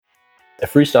a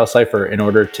freestyle cipher, in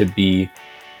order to be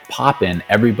poppin',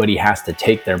 everybody has to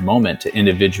take their moment to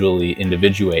individually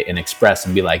individuate and express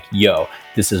and be like, yo,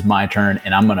 this is my turn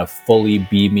and I'm gonna fully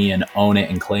be me and own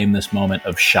it and claim this moment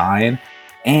of shine.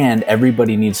 And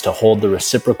everybody needs to hold the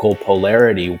reciprocal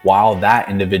polarity while that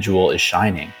individual is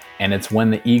shining. And it's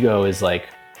when the ego is like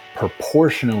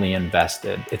proportionally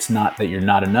invested. It's not that you're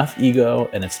not enough ego,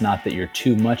 and it's not that you're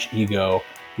too much ego.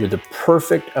 You're the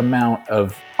perfect amount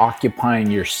of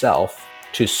occupying yourself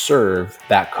to serve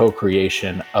that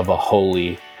co-creation of a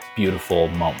holy, beautiful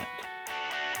moment.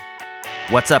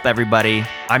 What's up, everybody?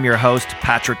 I'm your host,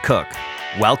 Patrick Cook.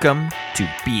 Welcome to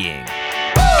Being.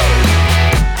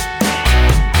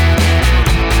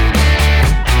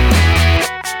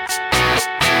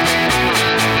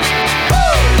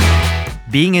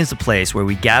 Being is a place where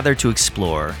we gather to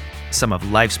explore some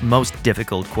of life's most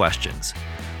difficult questions.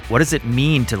 What does it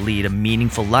mean to lead a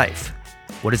meaningful life?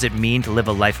 What does it mean to live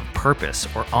a life of purpose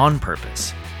or on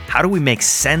purpose? How do we make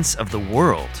sense of the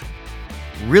world?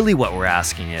 Really, what we're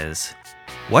asking is,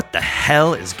 what the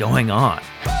hell is going on?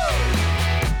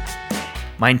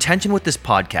 My intention with this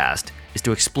podcast is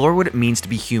to explore what it means to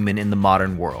be human in the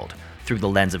modern world through the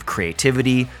lens of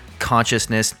creativity,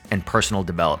 consciousness, and personal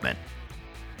development.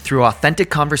 Through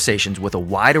authentic conversations with a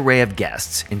wide array of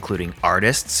guests, including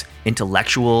artists,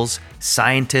 intellectuals,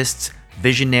 scientists,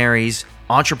 visionaries,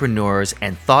 entrepreneurs,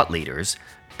 and thought leaders,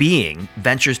 Being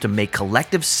ventures to make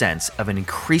collective sense of an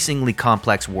increasingly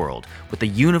complex world with the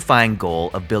unifying goal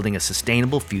of building a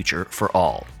sustainable future for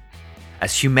all.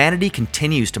 As humanity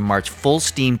continues to march full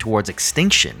steam towards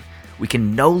extinction, we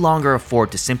can no longer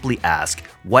afford to simply ask,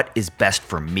 what is best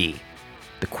for me?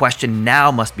 The question now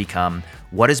must become,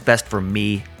 what is best for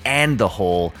me and the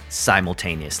whole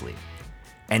simultaneously?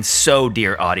 And so,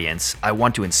 dear audience, I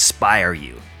want to inspire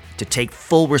you to take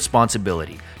full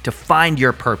responsibility, to find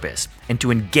your purpose, and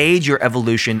to engage your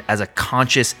evolution as a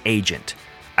conscious agent.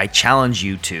 I challenge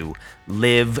you to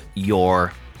live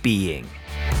your being.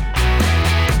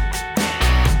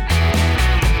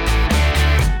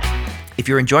 If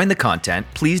you're enjoying the content,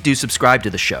 please do subscribe to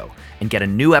the show and get a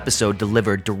new episode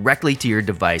delivered directly to your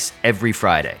device every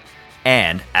Friday.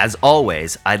 And as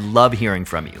always, I love hearing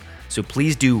from you. So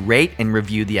please do rate and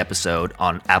review the episode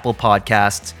on Apple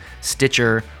Podcasts,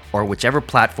 Stitcher, or whichever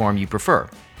platform you prefer.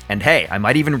 And hey, I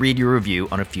might even read your review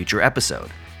on a future episode.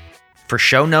 For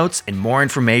show notes and more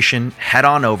information, head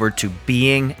on over to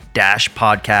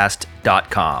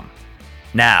being-podcast.com.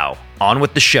 Now, on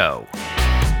with the show.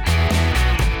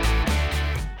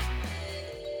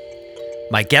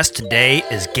 My guest today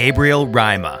is Gabriel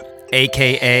Rima,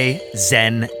 aka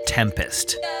Zen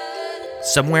Tempest.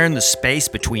 Somewhere in the space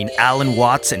between Alan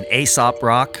Watts and Aesop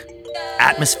Rock,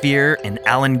 Atmosphere and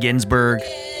Allen Ginsberg,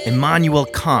 Immanuel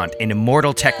Kant in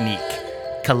Immortal Technique,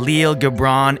 Khalil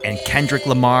Gibran and Kendrick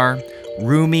Lamar,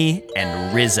 Rumi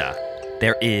and RZA,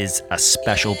 there is a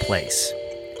special place.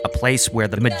 A place where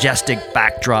the majestic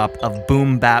backdrop of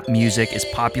boom bap music is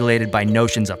populated by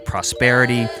notions of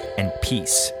prosperity and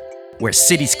peace, where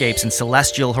cityscapes and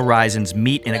celestial horizons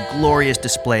meet in a glorious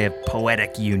display of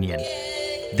poetic union.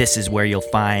 This is where you'll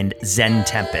find Zen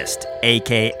Tempest,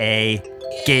 aka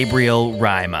Gabriel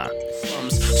Rima.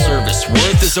 Service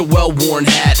worth is a well-worn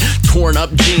hat, torn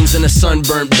up jeans and a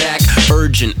sunburnt back.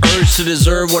 Urgent urge to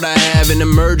deserve what I have and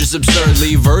emerge as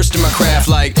absurdly versed in my craft.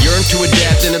 Like yearn to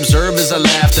adapt and observe as I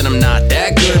laugh. That I'm not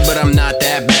that good, but I'm not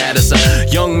that bad. As a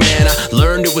young man, I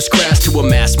learned it was crass to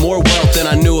amass more wealth than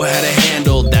I knew how to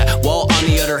handle that. While on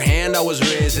the other hand, I was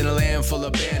raised in a land full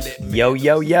of bandits.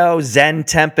 Yo, Zen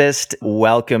Tempest.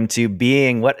 Welcome to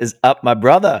Being. What is up, my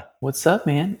brother? What's up,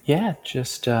 man? Yeah,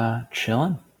 just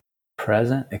chilling,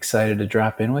 present, excited to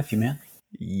drop in with you, man.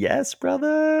 Yes,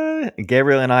 brother.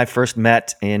 Gabriel and I first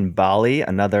met in Bali,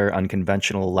 another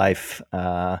unconventional life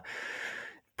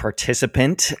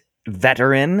participant,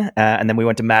 veteran, and then we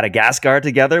went to Madagascar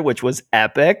together, which was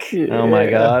epic. Yeah. Oh my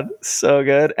God, so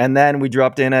good. And then we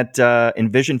dropped in at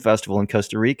Envision Festival in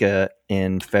Costa Rica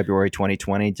in February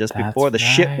 2020, just before the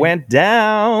shit went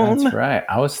down. That's right.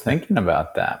 I was thinking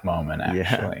about that moment,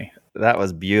 actually. Yeah, that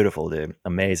was beautiful, dude.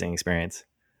 Amazing experience.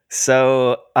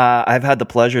 So I've had the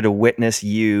pleasure to witness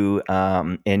you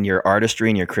in your artistry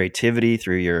and your creativity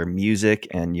through your music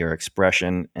and your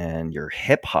expression and your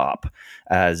hip hop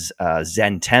as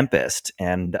Zen Tempest.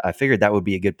 And I figured that would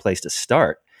be a good place to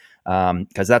start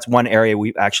because that's one area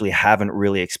we actually haven't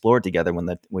really explored together when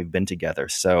we've been together.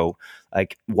 So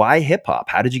like, why hip hop?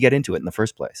 How did you get into it in the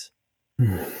first place?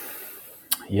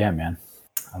 Yeah, man.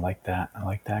 I like that. I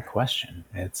like that question.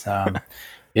 It's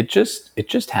it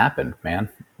just happened, man.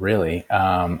 Really.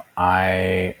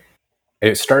 It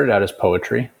started out as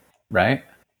poetry, right?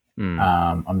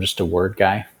 I'm just a word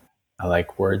guy. I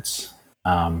like words.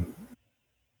 Started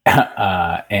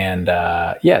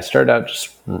out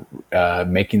just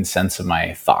making sense of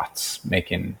my thoughts,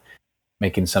 making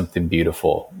something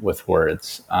beautiful with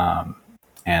words. The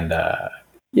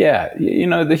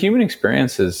human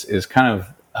experience is kind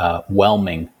of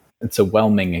whelming. It's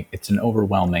an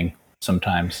overwhelming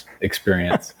sometimes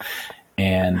experience.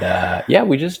 And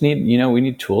we just need, we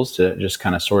need tools to just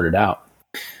kind of sort it out.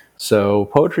 So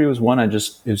poetry was one. It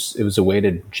was a way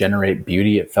to generate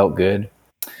beauty. It felt good.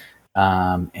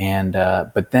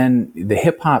 But then the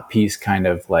hip hop piece kind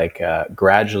of like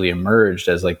gradually emerged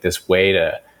as like this way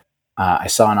to, I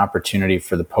saw an opportunity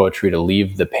for the poetry to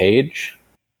leave the page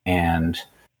and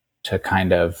to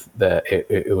kind of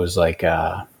it was like,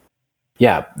 the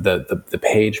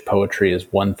page poetry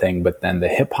is one thing, but then the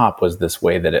hip hop was this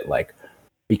way that it like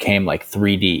became like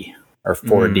 3D or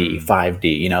 4D,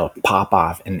 5D, pop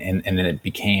off. And then it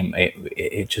became,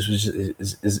 it just was,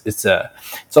 it's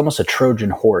almost a Trojan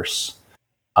horse,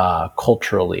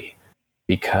 culturally,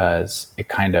 because it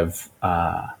kind of,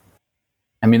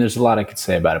 there's a lot I could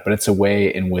say about it, but it's a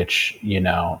way in which,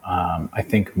 I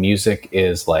think music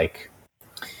is like,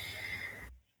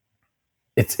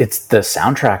 it's the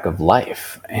soundtrack of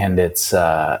life, and it's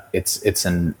an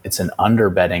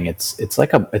underbedding. It's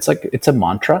a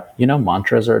mantra.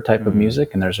 Mantras are a type of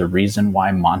music, and there's a reason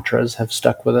why mantras have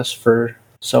stuck with us for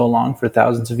so long, for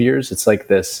thousands of years. It's like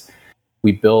this: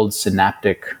 we build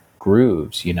synaptic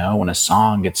grooves. When a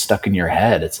song gets stuck in your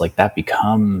head, it's like that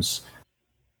becomes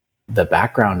the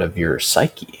background of your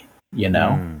psyche.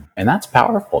 And that's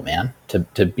powerful, man. To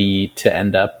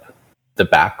end up the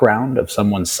background of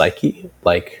someone's psyche,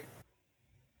 like,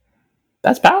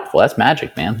 that's powerful. That's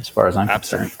magic, man, as far as I'm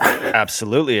concerned.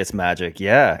 Absolutely, it's magic.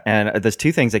 Yeah. And there's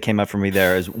two things that came up for me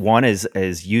there. Is one is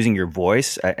using your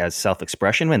voice as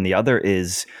self-expression, and the other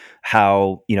is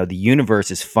how, the universe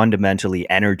is fundamentally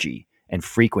energy and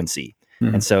frequency.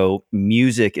 And so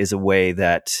music is a way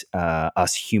that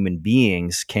us human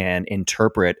beings can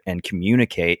interpret and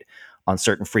communicate on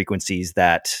certain frequencies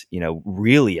that,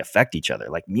 really affect each other.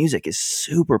 Like, music is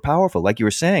super powerful. Like you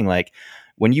were saying, like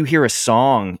when you hear a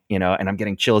song, and I'm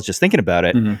getting chills just thinking about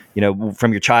it,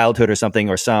 from your childhood or something,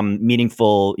 or some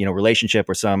meaningful, relationship,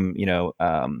 or some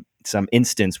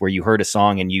instance where you heard a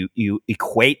song and you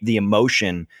equate the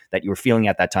emotion that you were feeling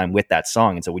at that time with that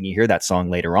song. And so when you hear that song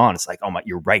later on, it's like, oh my,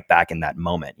 you're right back in that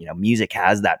moment. Music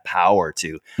has that power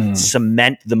to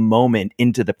cement the moment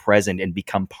into the present and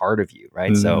become part of you.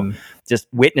 Right. So just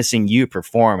witnessing you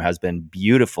perform has been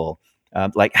beautiful.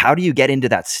 Like, how do you get into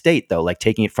that state though? Like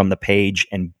taking it from the page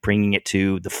and bringing it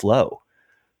to the flow.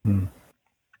 I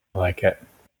like it.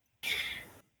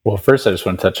 Well, first, I just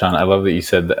want to touch on, I love that you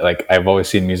said that, like, I've always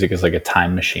seen music as like a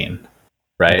time machine,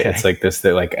 right? Okay. It's like this,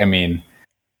 that, like,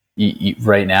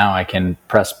 right now I can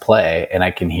press play and I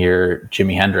can hear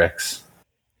Jimi Hendrix,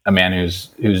 a man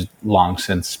who's long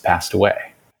since passed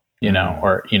away,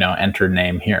 or, entered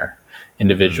name here.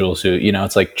 Individuals who,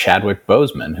 it's like Chadwick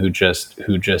Boseman, who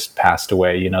just passed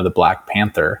away, the Black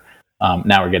Panther.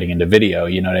 Now we're getting into video,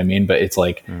 you know what I mean? But it's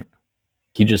like,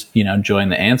 he just, joined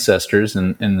the ancestors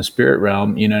in the spirit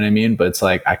realm, you know what I mean? But it's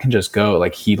like, I can just go,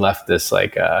 like, he left this,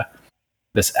 like,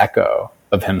 this echo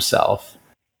of himself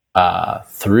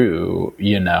through,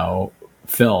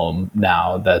 film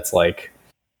now that's like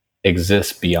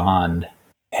exists beyond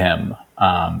him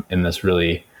in this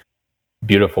really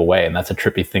beautiful way. And that's a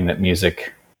trippy thing that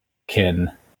music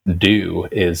can do,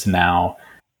 is now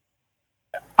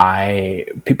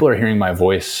people are hearing my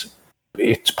voice.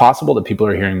 It's possible that people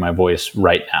are hearing my voice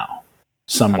right now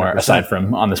somewhere 100%. Aside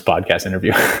from on this podcast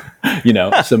interview.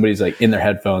 Somebody's like in their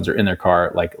headphones or in their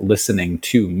car, like listening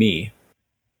to me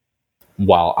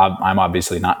while I'm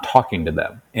obviously not talking to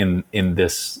them in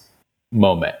this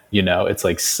moment. It's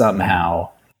like somehow,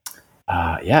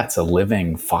 it's a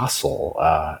living fossil.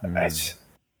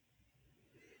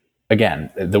 Again,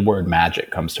 the word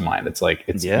magic comes to mind. It's like,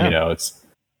 it's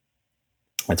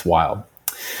wild.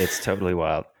 It's totally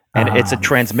wild. And it's a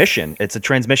transmission. It's a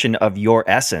transmission of your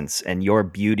essence and your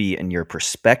beauty and your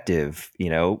perspective,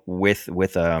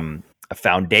 with a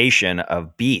foundation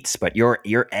of beats, but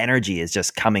your energy is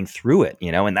just coming through it,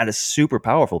 and that is super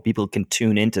powerful. People can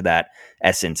tune into that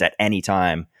essence at any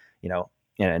time,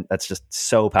 and that's just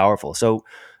so powerful. So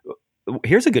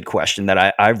here's a good question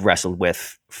that I've wrestled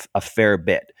with a fair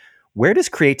bit. Where does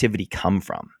creativity come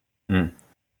from?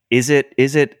 Is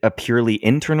it a purely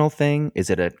internal thing? Is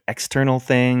it an external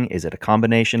thing? Is it a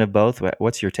combination of both?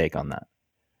 What's your take on that?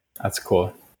 That's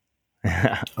cool.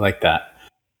 I like that.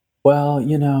 Well,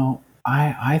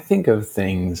 I think of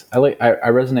things, I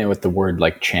resonate with the word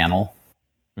like channel.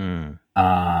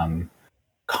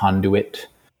 conduit.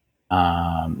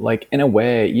 Like in a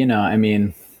way, you know, I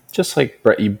mean, just like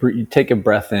you take a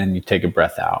breath in, you take a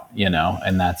breath out, you know,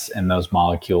 and those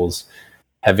molecules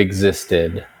have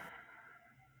existed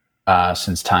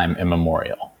since time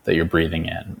immemorial that you're breathing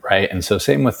in, right? And so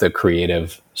same with the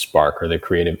creative spark or the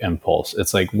creative impulse.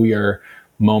 It's like we are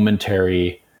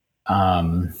momentary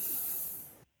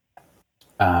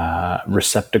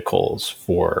receptacles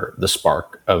for the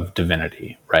spark of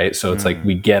divinity, right? So it's like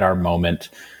we get our moment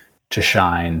to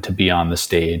shine, to be on the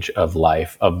stage of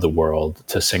life, of the world,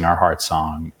 to sing our heart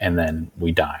song, and then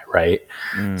we die, right?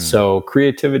 So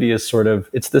creativity is sort of,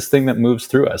 it's this thing that moves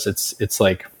through us. It's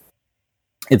like,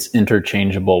 it's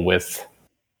interchangeable with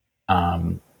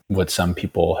what some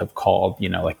people have called, you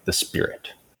know, like the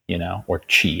spirit, you know, or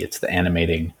chi. It's the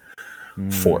animating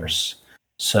force.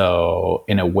 So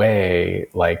in a way,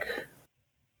 like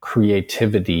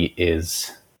creativity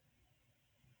is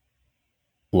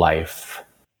life.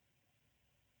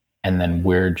 And then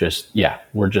we're just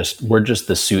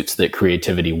the suits that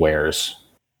creativity wears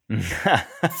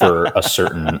for a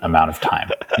certain amount of time,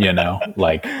 you know,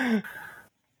 like,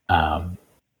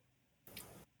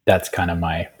 that's kind of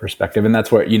my perspective. And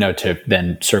that's where, you know, to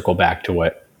then circle back to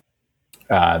what,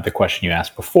 the question you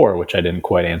asked before, which I didn't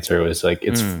quite answer, was like,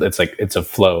 it's a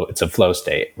flow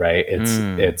state, right?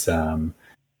 And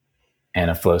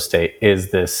a flow state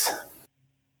is this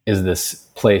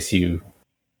place you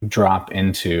drop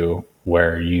into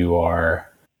where you are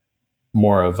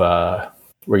more of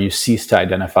where you cease to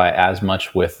identify as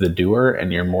much with the doer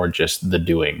and you're more just the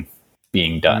doing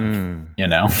being done, you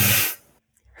know?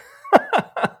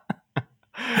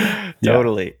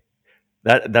 Totally.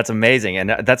 That's amazing.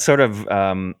 And that sort of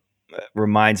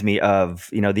reminds me of,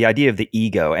 you know, the idea of the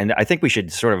ego. And I think we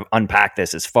should sort of unpack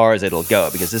this as far as it'll go,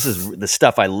 because this is the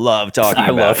stuff I love talking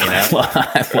about. I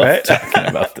love talking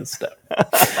about this stuff.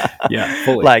 Yeah,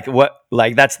 fully.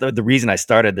 Like that's the reason I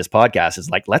started this podcast,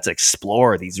 is like, let's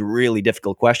explore these really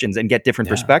difficult questions and get different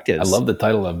perspectives. I love the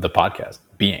title of the podcast,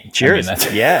 Being. Cheers. I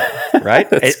mean, right?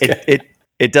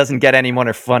 It doesn't get any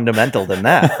more fundamental than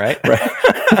that, right?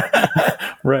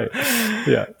 Right.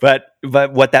 Yeah. But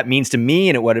what that means to me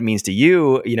and what it means to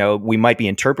you, you know, we might be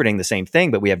interpreting the same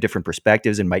thing, but we have different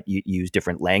perspectives and might use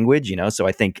different language, you know? So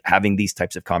I think having these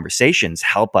types of conversations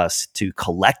help us to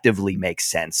collectively make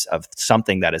sense of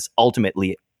something that is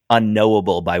ultimately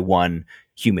unknowable by one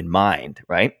human mind,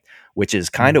 right? Which is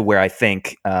kind of where I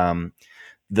think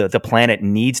the planet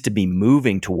needs to be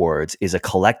moving towards, is a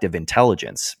collective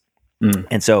intelligence.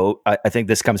 And so I think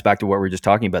this comes back to what we were just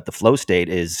talking about. The flow state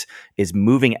is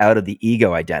moving out of the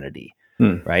ego identity,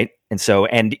 right?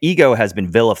 And ego has been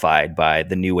vilified by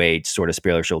the new age sort of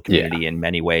spiritual community in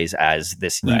many ways as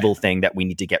this evil thing that we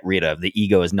need to get rid of. The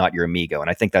ego is not your amigo. And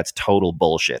I think that's total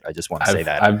bullshit. I just want to say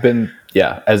that. I've been,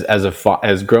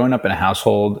 as growing up in a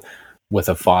household with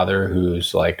a father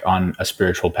who's like on a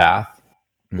spiritual path,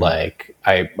 like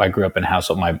I grew up in a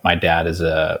household. My dad is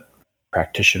a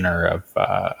practitioner of,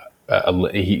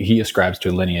 he ascribes to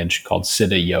a lineage called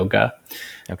Siddha Yoga.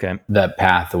 Okay. That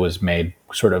path was made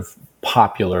sort of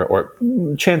popular, or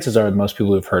chances are most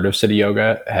people who've heard of Siddha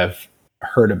Yoga have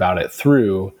heard about it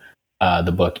through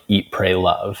the book Eat, Pray,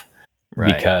 Love,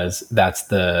 because that's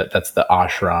the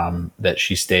ashram that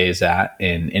she stays at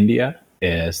in India,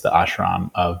 is the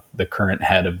ashram of the current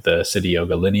head of the Siddha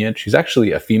Yoga lineage. She's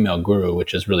actually a female guru,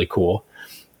 which is really cool.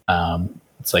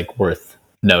 It's like worth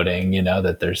noting, you know,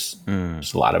 that there's a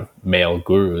lot of male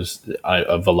gurus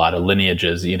of a lot of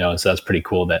lineages, you know, so that's pretty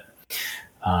cool that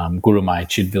Guru Mai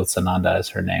Chidvilsananda is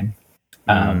her name.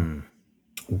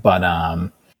 But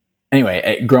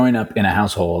anyway, growing up in a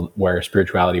household where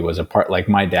spirituality was a part, like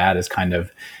my dad is kind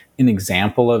of an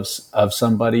example of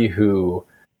somebody who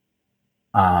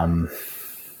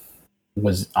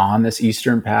was on this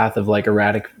Eastern path of like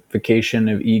eradication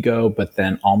of ego, but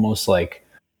then almost like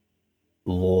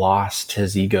lost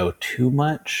his ego too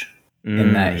much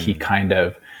in that he kind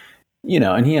of, you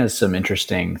know, and he has some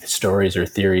interesting stories or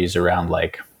theories around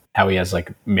like how he has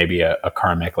like maybe a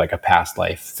karmic, like a past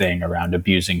life thing around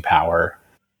abusing power.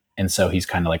 And so he's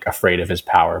kind of like afraid of his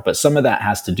power. But some of that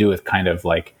has to do with kind of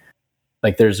like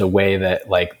there's a way that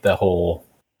like the whole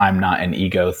I'm not an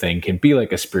ego thing can be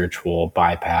like a spiritual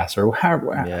bypass, or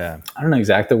however, I don't know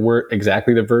exactly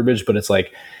the verbiage, but it's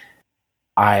like,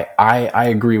 I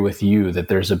agree with you that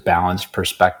there's a balanced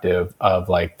perspective of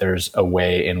like, there's a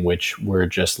way in which we're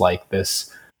just like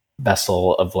this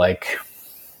vessel of like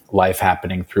life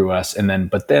happening through us.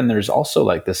 But then there's also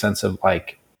like the sense of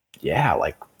like,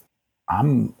 like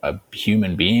I'm a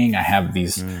human being. I have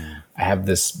this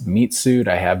meat suit.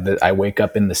 I wake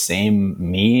up in the same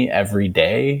me every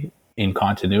day. in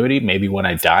continuity. Maybe when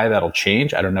I die, that'll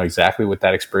change. I don't know exactly what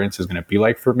that experience is going to be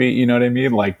like for me. You know what I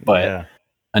mean? Like, but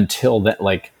until that,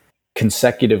 like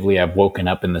consecutively, I've woken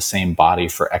up in the same body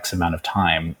for X amount of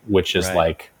time, which is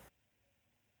like,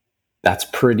 that's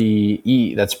an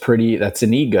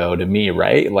ego to me,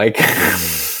 right? Like,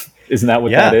 isn't that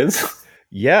what that is?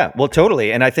 Yeah, well,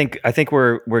 totally. And I think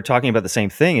we're talking about the same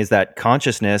thing, is that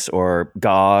consciousness or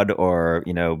God or,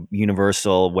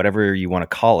 universal, whatever you want to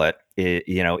call it,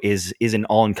 is an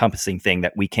all encompassing thing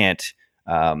that we can't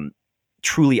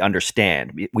truly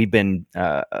understand. We've been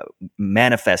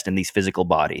manifest in these physical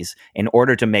bodies. In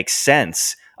order to make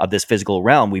sense of this physical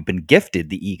realm, we've been gifted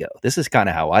the ego. This is kind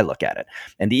of how I look at it.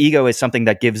 And the ego is something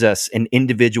that gives us an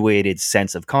individuated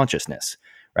sense of consciousness,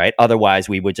 right? Otherwise,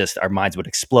 our minds would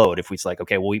explode if it's like,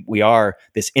 okay, well, we are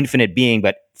this infinite being,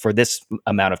 but for this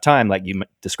amount of time, like you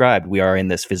described, we are in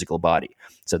this physical body.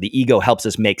 So the ego helps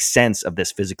us make sense of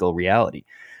this physical reality.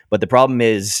 But the problem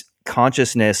is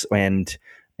consciousness and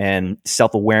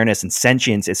self-awareness and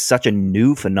sentience is such a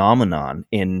new phenomenon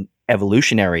in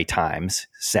evolutionary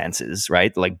senses,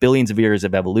 right? Like billions of years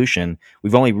of evolution,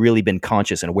 we've only really been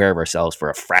conscious and aware of ourselves for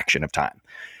a fraction of time,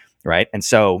 right? And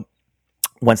so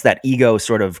once that ego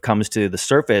sort of comes to the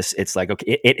surface, it's like,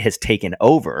 okay, it has taken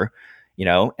over,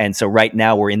 and so right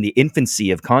now we're in the infancy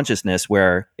of consciousness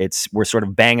where we're sort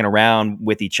of banging around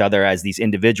with each other as these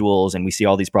individuals, and we see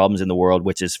all these problems in the world,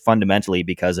 which is fundamentally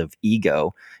because of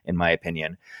ego, in my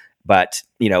opinion. But,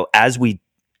 as we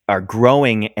are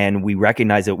growing and we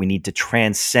recognize that we need to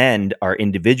transcend our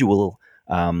individual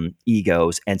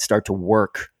egos and start to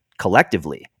work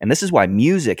collectively. And this is why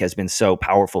music has been so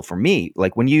powerful for me.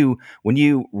 Like when you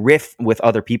riff with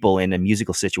other people in a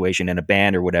musical situation, in a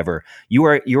band or whatever,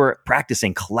 you're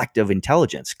practicing collective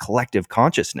intelligence, collective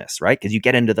consciousness, right? Because you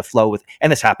get into the flow with,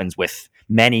 and this happens with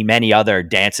many, many other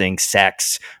dancing,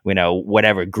 sex,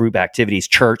 whatever group activities.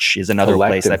 Church is another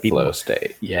place that people flow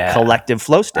state. Yeah. Collective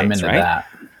flow states. I'm into right? that.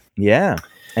 Yeah.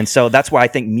 And so that's why I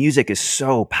think music is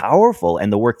so powerful,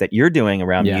 and the work that you're doing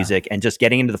around music and just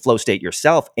getting into the flow state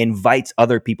yourself invites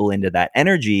other people into that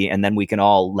energy, and then we can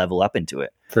all level up into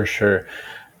it. For sure.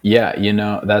 Yeah.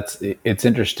 It's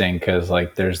interesting because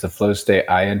like there's the flow state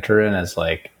I enter in as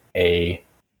like a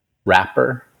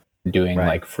rapper doing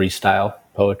like freestyle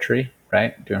poetry,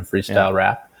 right? Doing freestyle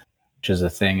rap, which is a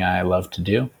thing I love to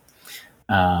do.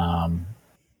 And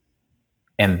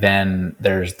then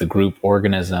there's the group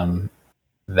organism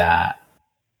that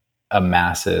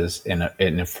amasses in a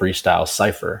freestyle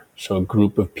cipher. So a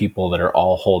group of people that are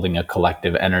all holding a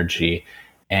collective energy.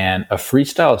 And a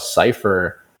freestyle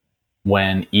cipher,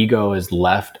 when ego is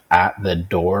left at the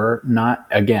door,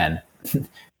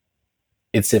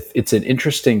 it's an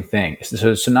interesting thing.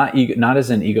 So not as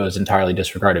an ego is entirely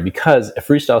disregarded, because a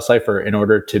freestyle cipher, in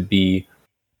order to be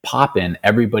poppin',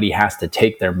 everybody has to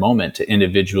take their moment to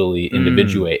individually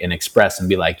individuate and express and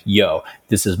be like, yo,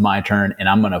 this is my turn and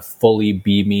I'm going to fully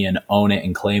be me and own it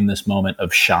and claim this moment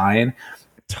of shine.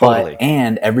 Totally.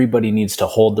 And everybody needs to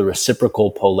hold the reciprocal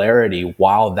polarity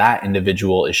while that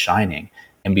individual is shining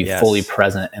and be fully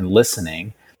present and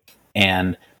listening.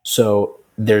 And so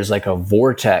there's like a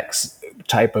vortex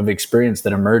type of experience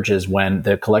that emerges when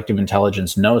the collective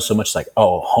intelligence knows so much, like,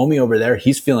 oh, homie over there,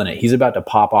 he's feeling it. He's about to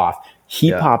pop off.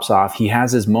 He pops off. He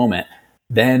has his moment.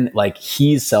 Then like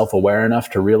he's self-aware enough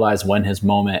to realize when his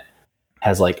moment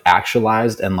has like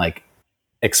actualized and like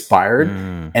expired.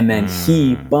 And then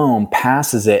he, boom,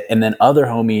 passes it. And then other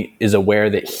homie is aware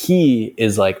that he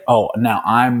is like, oh, now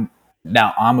I'm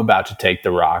about to take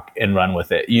the rock and run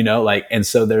with it, like, and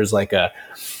so there's a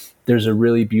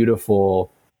really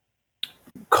beautiful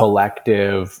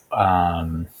collective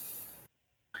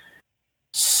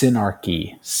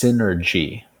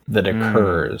synergy that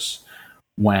occurs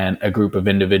when a group of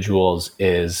individuals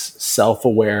is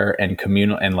self-aware and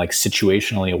communal and like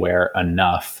situationally aware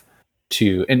enough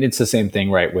to, and it's the same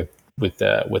thing, right? When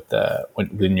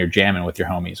you're jamming with your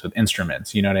homies with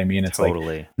instruments, you know what I mean? It's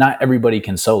totally. Like not everybody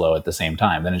can solo at the same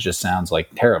time. Then it just sounds like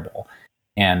terrible.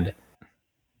 And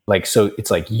like, so it's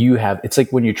like it's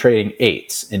like when you're trading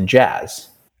eights in jazz.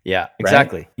 Yeah,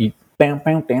 exactly. Right? You bam,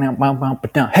 bam, bam, bam, bam,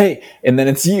 bam, hey, and then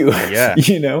it's you,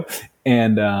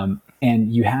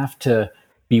 and you have to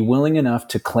be willing enough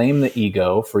to claim the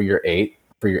ego for your eight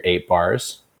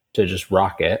bars to just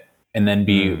rock it, and then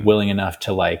be willing enough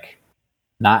to like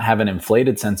not have an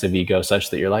inflated sense of ego such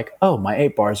that you're like, oh, my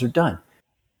 8 bars are done.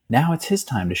 Now it's his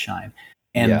time to shine.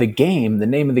 And the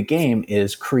name of the game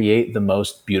is create the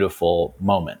most beautiful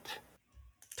moment.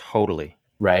 Totally.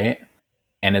 Right?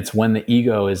 And it's when the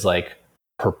ego is like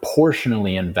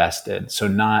proportionally invested. So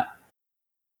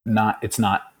it's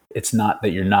not it's not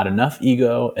that you're not enough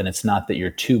ego, and it's not that you're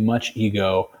too much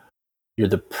ego. You're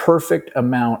the perfect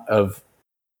amount of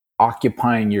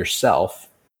occupying yourself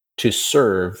to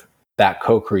serve that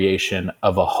co-creation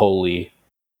of a holy,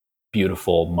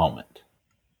 beautiful moment.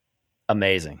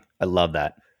 Amazing. I love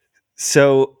that.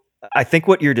 So I think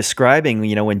what you're describing,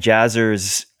 when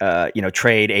jazzers,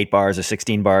 trade 8 bars or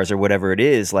 16 bars or whatever it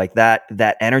is, like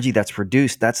that energy that's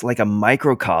produced, that's like a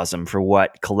microcosm for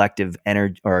what collective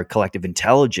energy or collective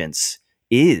intelligence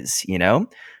is,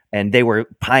 and they were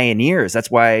pioneers.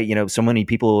 That's why, so many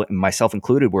people, myself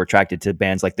included, were attracted to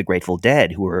bands like the Grateful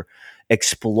Dead, who were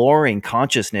exploring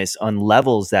consciousness on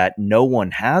levels that no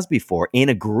one has before in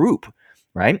a group.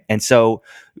 Right. And so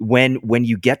when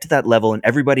you get to that level, and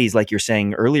everybody's, like you're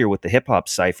saying earlier with the hip hop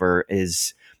cipher,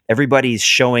 is everybody's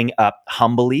showing up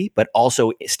humbly, but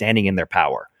also standing in their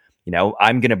power.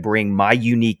 I'm going to bring my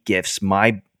unique gifts,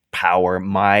 my power,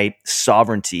 my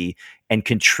sovereignty, and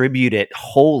contribute it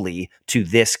wholly to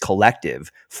this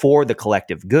collective for the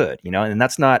collective good, and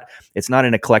it's not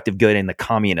in a collective good in the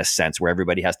communist sense where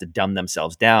everybody has to dumb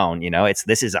themselves down.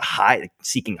 This is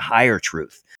seeking higher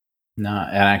truth. No,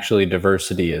 and actually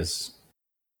diversity is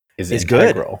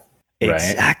integral, good. Right?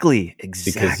 Exactly.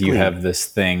 Because you have this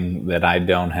thing that I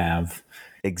don't have.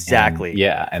 Exactly.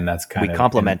 And that's we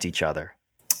complement each other.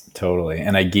 Totally.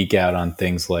 And I geek out on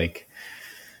things like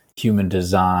human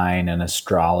design and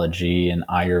astrology and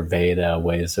Ayurveda,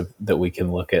 ways that we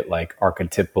can look at, like,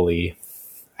 archetypally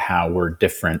how we're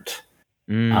different,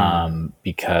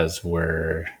 because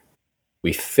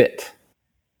we fit,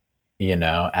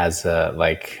 as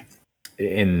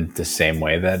in the same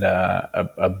way that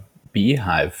a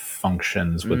beehive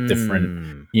functions with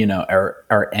different,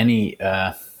 or any,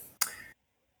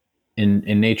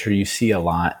 in nature, you see a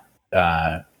lot,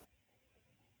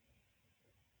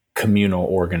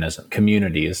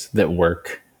 communities that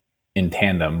work in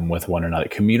tandem with one another,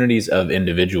 communities of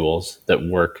individuals that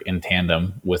work in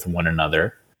tandem with one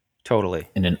another, totally,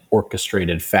 in an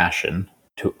orchestrated fashion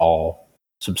to all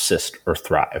subsist or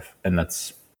thrive. And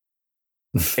that's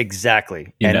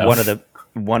exactly. And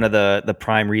one of the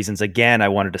prime reasons, again, I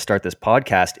wanted to start this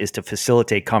podcast is to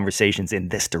facilitate conversations in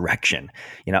this direction.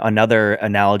 Another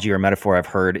analogy or metaphor I've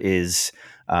heard is,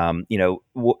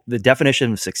 the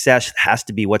definition of success has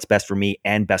to be what's best for me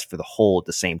and best for the whole at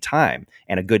the same time.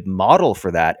 And a good model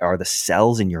for that are the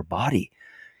cells in your body.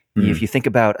 If you think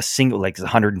about a single, like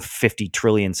 150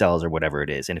 trillion cells or whatever it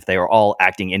is, and if they are all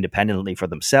acting independently for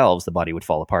themselves, the body would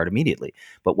fall apart immediately.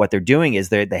 But what they're doing is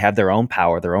they have their own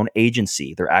power, their own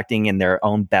agency. They're acting in their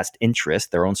own best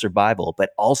interest, their own survival, but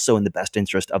also in the best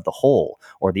interest of the whole,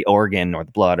 or the organ or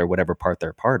the blood or whatever part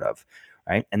they're part of.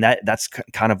 Right. And that's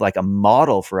kind of like a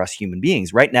model for us human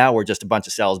beings. Right now, we're just a bunch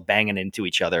of cells banging into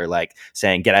each other, like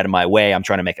saying, get out of my way, I'm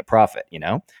trying to make a profit,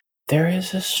 There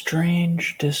is a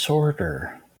strange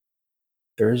disorder.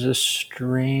 There's a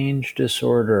strange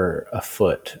disorder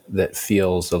afoot that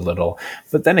feels a little,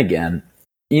 but then again,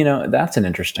 that's an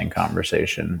interesting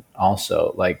conversation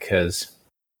also, because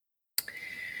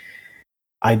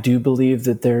I do believe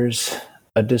that there's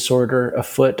a disorder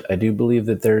afoot. I do believe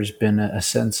that there's been a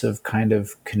sense of kind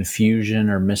of confusion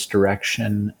or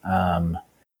misdirection,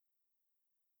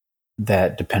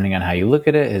 that, depending on how you look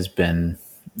at it, has been,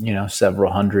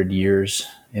 several hundred years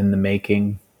in the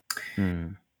making.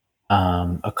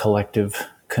 A collective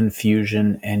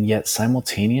confusion, and yet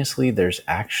simultaneously there's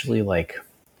actually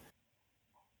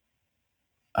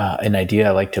an idea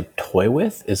I like to toy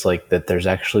with is that there's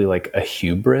actually a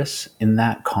hubris in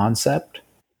that concept,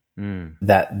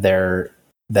 that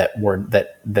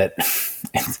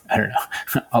I don't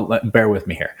know. Bear with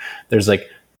me here. There's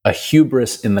a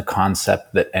hubris in the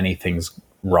concept that anything's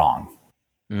wrong.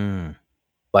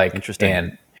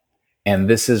 Interesting. And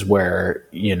this is where,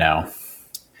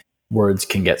 words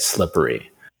can get slippery,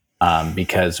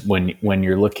 because when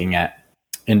you're looking at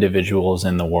individuals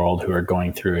in the world who are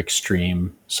going through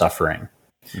extreme suffering,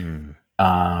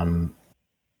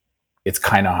 it's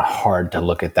kind of hard to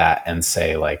look at that and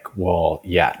say well,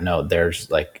 yeah, no, there's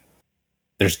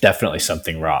definitely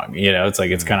something wrong. It's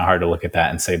it's kind of hard to look at that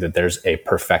and say that there's a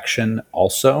perfection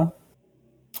also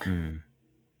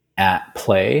at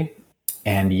play.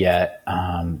 And yet,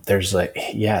 there's I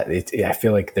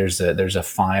feel like there's a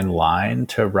fine line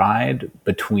to ride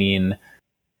between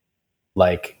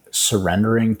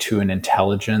surrendering to an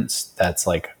intelligence that's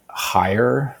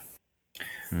higher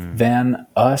than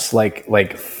us.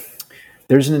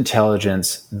 There's an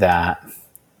intelligence that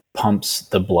pumps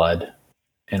the blood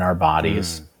in our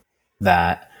bodies,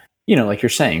 that, like you're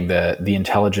saying, the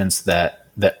intelligence that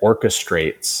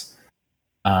orchestrates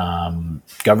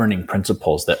governing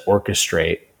principles, that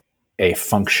orchestrate a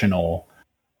functional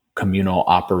communal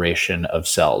operation of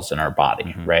cells in our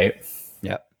body, right?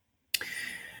 Yep.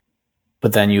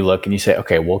 But then you look and you say,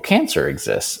 okay, well, cancer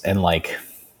exists, and like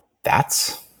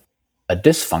that's a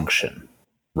dysfunction,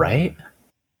 right?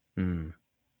 Mm.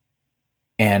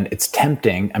 And it's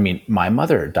tempting. I mean, my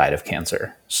mother died of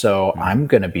cancer, so I'm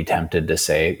going to be tempted to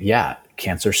say, yeah,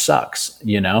 cancer sucks,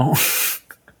 you know?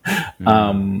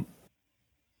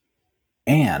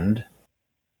 And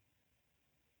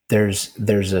there's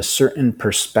a certain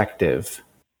perspective,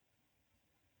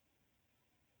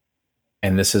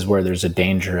 and this is where there's a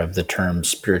danger of the term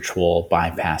spiritual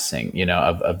bypassing, you know,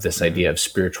 of this idea of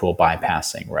spiritual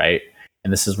bypassing, right?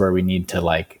 And this is where we need to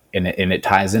like, and it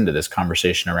ties into this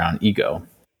conversation around ego,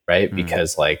 right?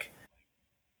 Because like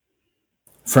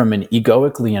from an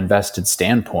egoically invested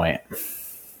standpoint,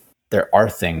 there are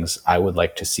things I would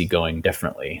like to see going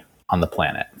differently on the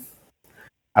planet.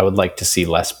 I would like to see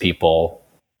less people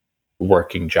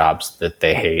working jobs that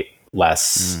they hate,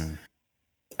 less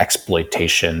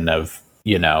exploitation of,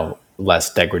 you know,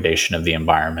 less degradation of the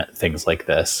environment, things like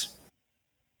this.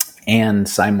 And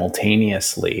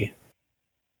simultaneously,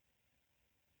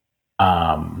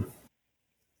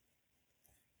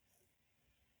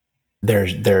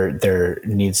 there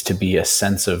needs to be a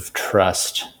sense of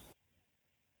trust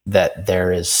that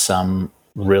there is some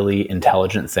really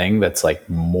intelligent thing that's like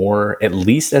more, at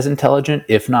least as intelligent,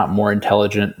 if not more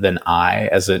intelligent than I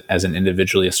as an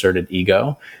individually asserted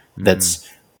ego, that's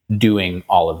doing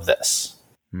all of this,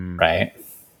 right?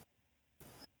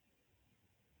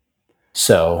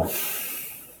 So,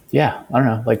 yeah, I don't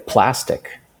know, like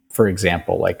plastic, for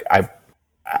example. Like I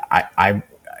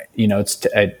you know,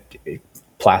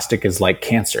 plastic is like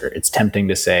cancer. It's tempting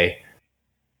to say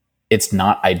it's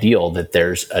not ideal that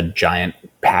there's a giant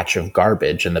patch of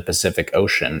garbage in the Pacific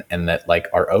Ocean and that like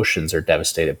our oceans are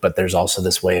devastated. But there's also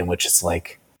this way in which it's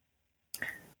like,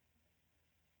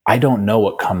 I don't know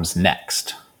what comes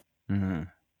next.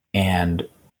 And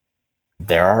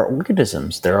there are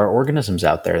organisms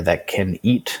out there that can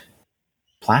eat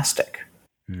plastic.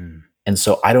 And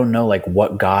so I don't know like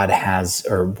what God has,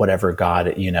 or whatever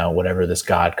God, you know, whatever this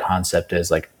God concept is,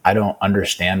 like, I don't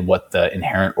understand what the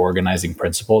inherent organizing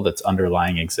principle that's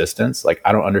underlying existence, like,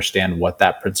 I don't understand what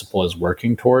that principle is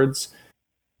working towards,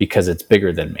 because it's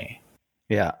bigger than me.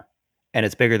 Yeah. And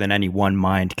it's bigger than any one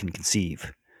mind can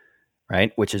conceive,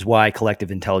 right? Which is why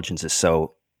collective intelligence is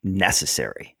so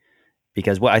necessary.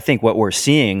 Because I think what we're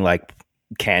seeing, like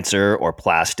cancer or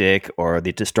plastic or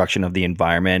the destruction of the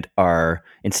environment, are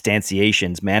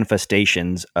instantiations,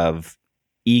 manifestations of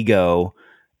ego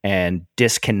and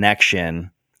disconnection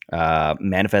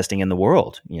manifesting in the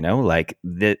world. You know, like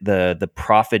the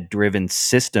profit-driven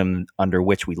system under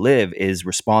which we live is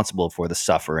responsible for the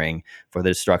suffering, for the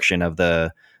destruction of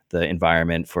the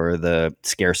environment, for the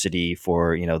scarcity,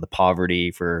 for, you know, the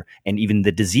poverty, for, and even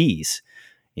the disease.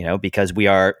 You know, because we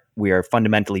are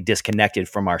fundamentally disconnected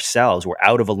from ourselves. We're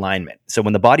out of alignment. So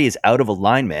when the body is out of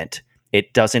alignment,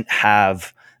 it doesn't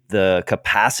have the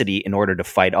capacity in order to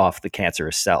fight off the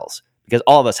cancerous cells, because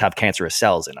all of us have cancerous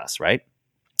cells in us, right?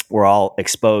 We're all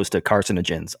exposed to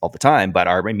carcinogens all the time, but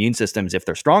our immune systems, if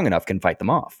they're strong enough, can fight them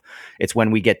off. It's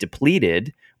when we get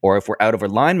depleted, or if we're out of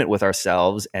alignment with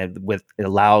ourselves, and it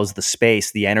allows the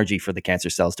space, the energy for the cancer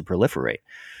cells to proliferate,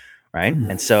 right?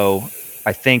 And so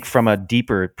I think from a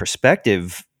deeper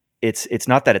perspective, it's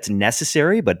not that it's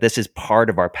necessary, but this is part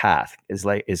of our path,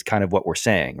 is kind of what we're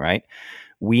saying, right?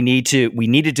 We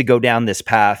needed to go down this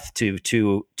path to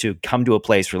come to a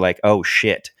place where, like, oh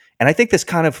shit. And I think this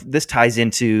ties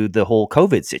into the whole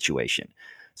COVID situation.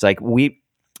 It's like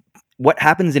what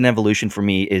happens in evolution for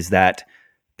me is that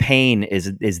pain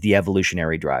is the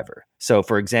evolutionary driver. So,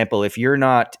 for example, if you're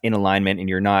not in alignment and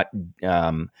you're not,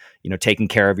 taking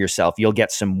care of yourself, you'll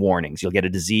get some warnings. You'll get a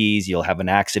disease. You'll have an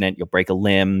accident. You'll break a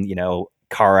limb. You know,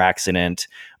 car accident,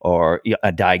 or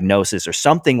a diagnosis, or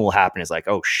something will happen. It's like,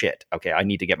 oh shit, okay, I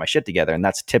need to get my shit together, and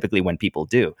that's typically when people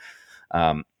do.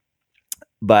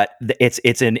 But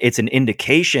it's an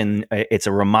indication. It's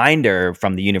a reminder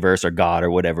from the universe or God or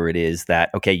whatever it is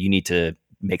that, okay, you need to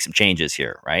make some changes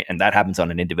here, right? And that happens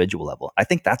on an individual level. I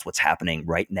think that's what's happening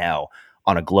right now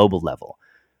on a global level.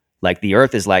 Like, the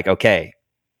earth is like, okay,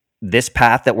 this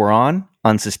path that we're on,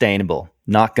 unsustainable,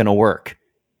 not going to work,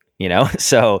 you know?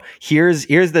 So here's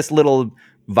this little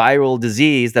viral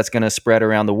disease that's going to spread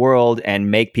around the world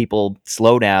and make people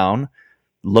slow down,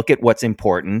 look at what's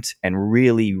important, and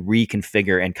really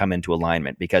reconfigure and come into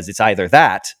alignment, because it's either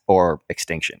that or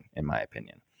extinction, in my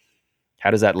opinion. How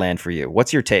does that land for you?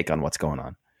 What's your take on what's going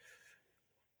on?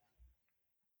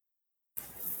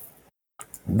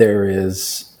 There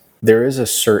is a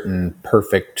certain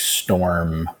perfect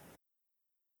storm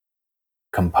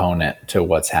component to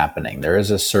what's happening. There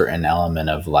is a certain element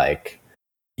of like,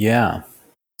 yeah,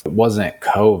 if it wasn't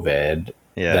COVID,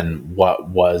 then what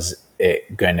was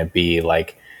it going to be?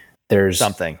 Like, there's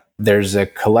a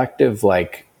collective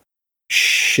like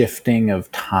shifting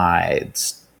of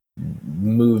tides,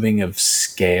 moving of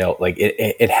scale. Like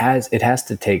it has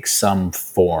to take some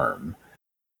form.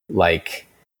 Like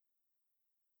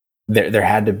there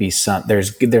had to be some,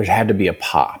 there had to be a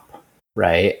pop,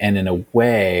 right? And in a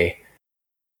way,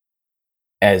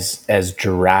 as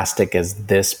drastic as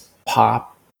this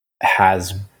pop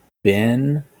has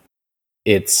been,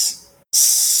 it's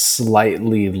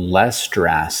slightly less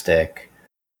drastic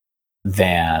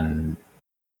than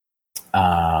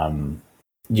the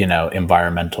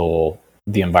environmental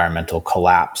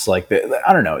collapse. Like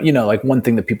I don't know, like one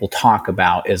thing that people talk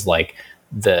about is like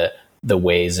the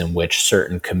ways in which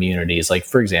certain communities, like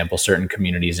for example, certain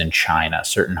communities in China,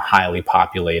 certain highly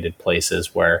populated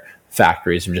places where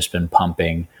factories have just been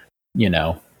pumping,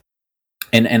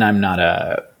 and I'm not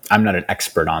an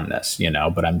expert on this,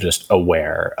 but I'm just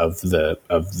aware of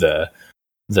the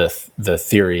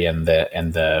theory and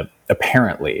the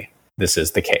apparently this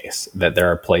is the case, that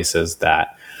there are places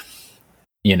that,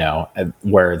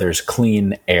 where there's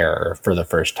clean air for the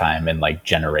first time in like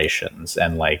generations,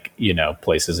 and like,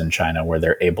 places in China where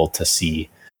they're able to see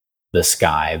the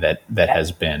sky that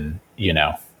has been,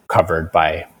 covered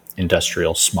by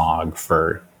industrial smog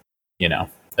for,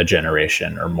 a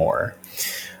generation or more.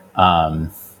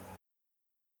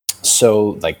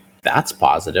 So like that's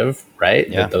positive, right?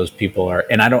 Yeah. That those people are,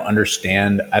 and I don't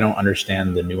understand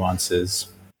the nuances.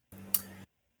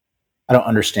 I don't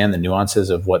understand the nuances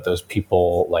of what those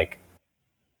people, like,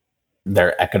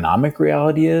 their economic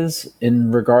reality is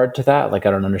in regard to that. Like,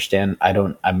 I don't understand.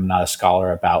 I'm not a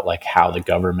scholar about like how the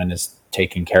government is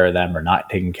taking care of them or not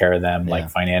taking care of them, like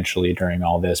financially during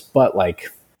all this. But like,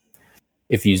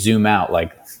 if you zoom out,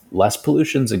 like less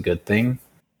pollution's a good thing,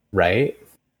 right?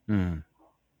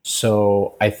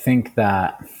 So I think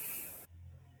that,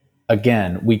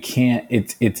 again, we can't,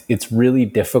 it's really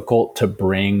difficult to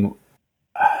bring,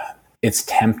 it's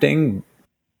tempting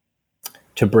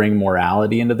to bring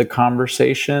morality into the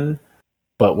conversation.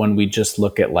 But when we just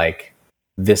look at like,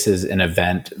 this is an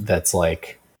event that's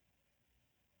like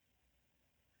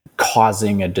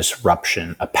causing a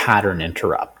disruption, a pattern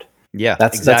interrupt. Yeah,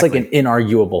 that's like an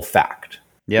inarguable fact.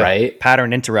 Yeah. Right.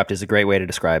 Pattern interrupt is a great way to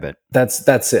describe it.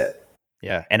 That's it.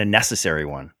 Yeah. And a necessary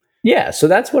one. Yeah. So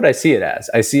that's what I see it as.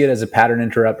 I see it as a pattern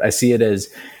interrupt. I see it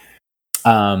as,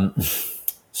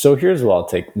 so here's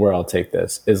where I'll take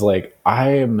this is like,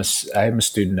 I'm a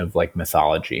student of like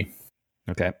mythology.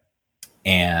 Okay.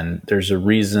 And there's a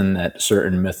reason that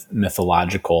certain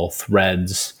mythological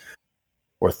threads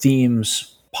or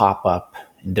themes pop up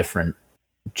in different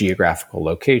geographical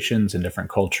locations and different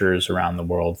cultures around the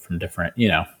world from different,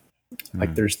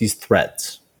 like there's these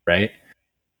threads, right?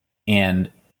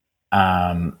 And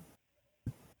the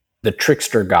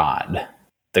trickster god,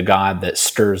 the god that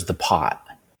stirs the pot,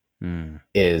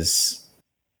 it's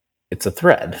a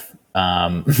thread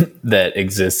that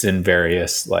exists in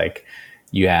various, like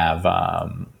you have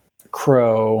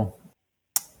crow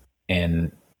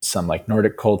in some like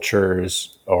Nordic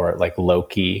cultures, or like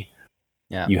Loki.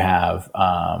 Yeah. You have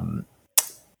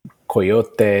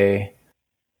coyote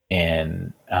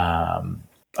in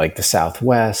like the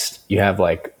Southwest. You have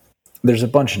like, there's a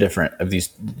bunch of different of these,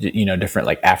 different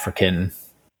like African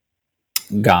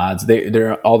gods.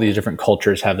 There are all these different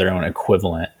cultures have their own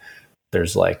equivalent.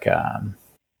 There's like,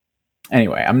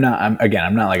 anyway, I'm not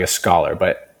like a scholar,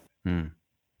 but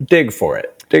dig for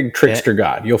it. Dig trickster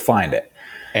god. You'll find it.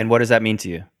 And what does that mean to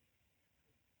you?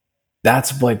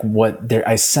 That's like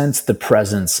I sense the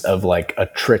presence of like a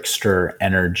trickster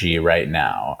energy right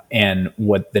now. And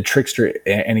what the trickster,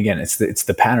 and again, it's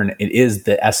the pattern. It is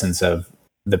the essence of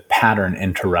the pattern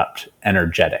interrupt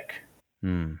energetic.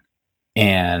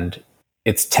 And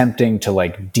it's tempting to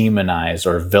like demonize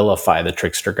or vilify the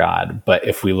trickster god. But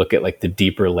if we look at like the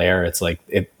deeper layer, it's like,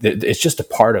 it's just a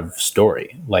part of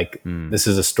story. Like this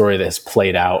is a story that has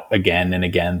played out again and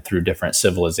again through different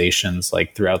civilizations,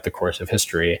 like throughout the course of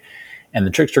history. And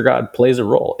the trickster god plays a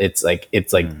role. It's like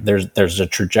there's a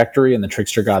trajectory, and the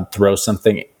trickster god throws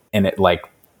something, and it like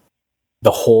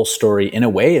the whole story, in a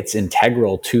way, it's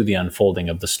integral to the unfolding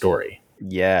of the story.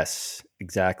 Yes,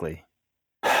 exactly.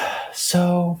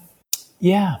 So,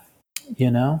 yeah,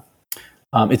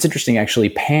 it's interesting actually.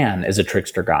 Pan is a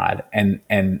trickster god,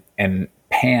 and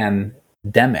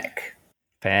pandemic,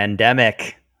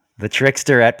 the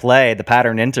trickster at play, the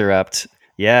pattern interrupt.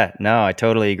 Yeah, no, I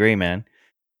totally agree, man.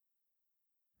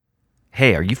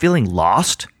 Hey, are you feeling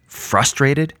lost,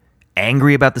 frustrated,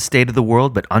 Angry about the state of the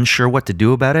world, but unsure what to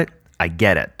do about it? I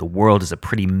get it. The world is a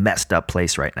pretty messed up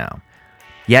place right now.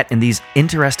 Yet, in these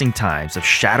interesting times of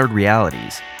shattered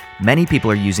realities, many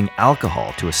people are using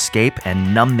alcohol to escape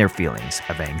and numb their feelings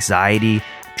of anxiety,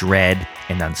 dread,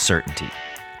 and uncertainty.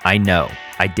 I know,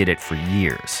 I did it for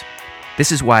years. This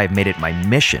is why I've made it my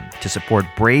mission to support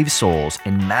brave souls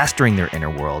in mastering their inner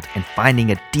world and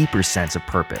finding a deeper sense of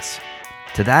purpose.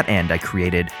 To that end, I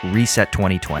created Reset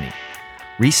 2020.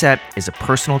 Reset is a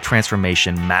personal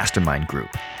transformation mastermind group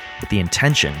with the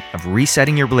intention of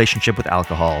resetting your relationship with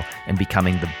alcohol and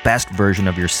becoming the best version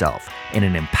of yourself in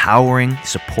an empowering,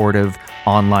 supportive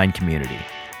online community.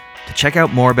 To check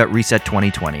out more about Reset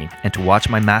 2020 and to watch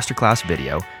my masterclass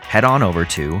video, head on over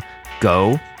to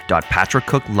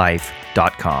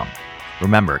go.patrickcooklife.com.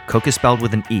 Remember, Cook is spelled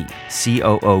with an E,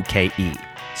 C-O-O-K-E.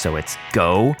 So it's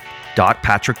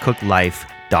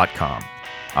go.patrickcooklife.com.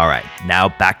 All right, now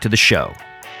back to the show.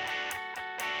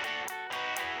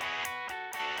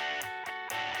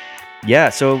 Yeah,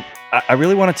 so I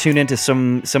really want to tune into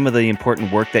some of the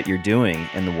important work that you're doing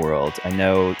in the world. I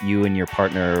know you and your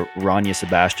partner, Rania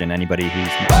Sebastian, anybody who's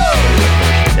not familiar with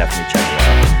her should definitely check it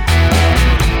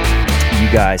out.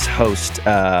 You guys host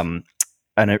a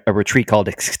retreat called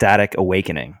Ecstatic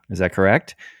Awakening. Is that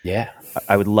correct? Yeah.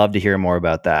 I would love to hear more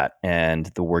about that and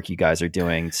the work you guys are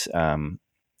doing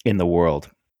in the world.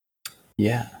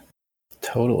 Yeah,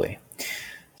 totally.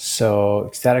 So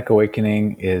Ecstatic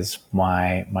Awakening is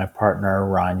my partner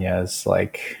Ranya's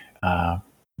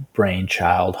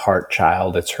brainchild, heart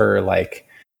child. It's her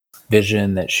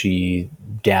vision that she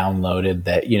downloaded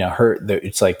that,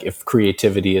 it's like if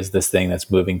creativity is this thing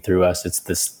that's moving through us, it's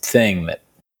this thing that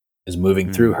is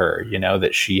moving through her,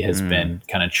 that she has been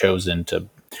kind of chosen to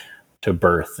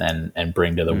birth and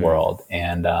bring to the world.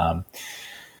 And,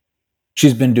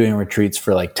 she's been doing retreats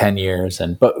for 10 years.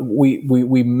 But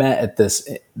we met at this,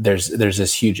 there's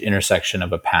this huge intersection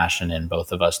of a passion in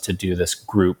both of us to do this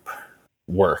group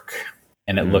work.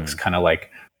 And it looks kind of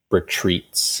like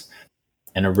retreats.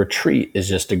 And a retreat is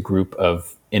just a group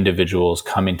of individuals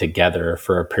coming together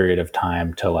for a period of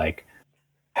time to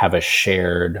have a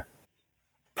shared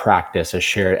practice, a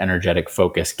shared energetic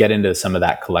focus, get into some of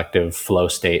that collective flow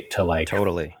state to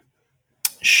totally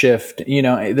shift.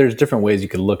 There's different ways you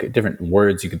could look at, different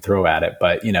words you could throw at it,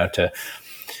 but you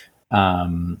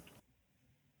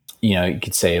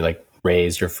could say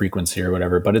raise your frequency or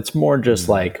whatever, but it's more just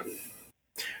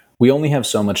we only have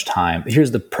so much time.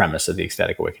 Here's the premise of the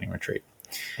Ecstatic Awakening retreat.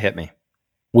 Hit me.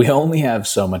 We only have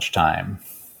so much time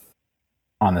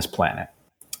on this planet,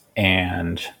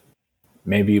 and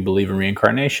maybe you believe in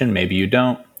reincarnation, maybe you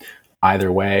don't.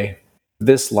 Either way,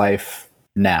 this life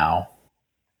now,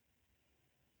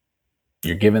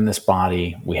 you're given this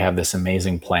body, we have this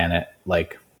amazing planet.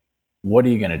 What are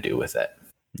you going to do with it?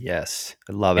 Yes,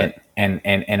 I love it. And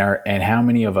how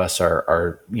many of us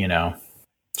are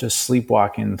just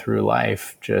sleepwalking through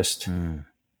life, just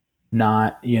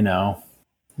not in a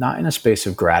space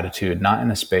of gratitude, not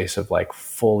in a space of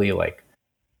fully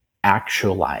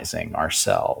actualizing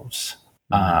ourselves,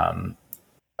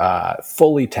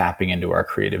 fully tapping into our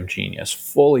creative genius,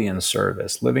 fully in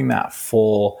service, living that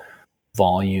full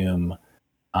volume.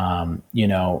 The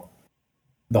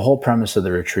whole premise of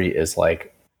the retreat is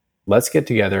let's get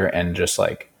together and just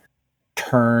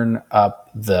turn up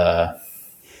the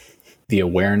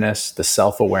awareness, the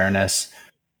self-awareness,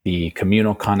 the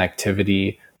communal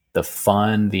connectivity, the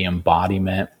fun, the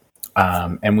embodiment.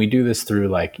 And we do this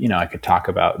through I could talk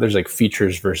about, there's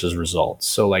features versus results.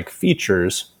 So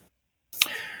features,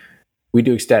 we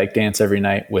do ecstatic dance every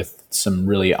night with some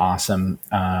really awesome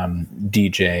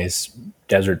DJs,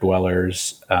 Desert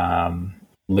Dwellers,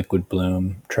 Liquid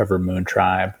Bloom, Trevor Moon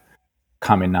Tribe,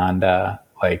 Kaminanda,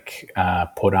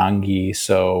 Porangi.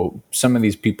 So some of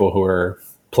these people who are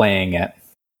playing at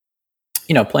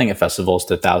festivals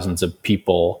to thousands of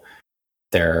people,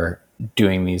 they're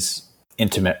doing these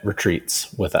intimate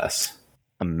retreats with us.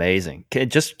 Amazing.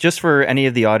 Just for any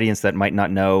of the audience that might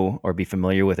not know or be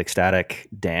familiar with ecstatic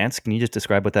dance, can you just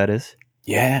describe what that is?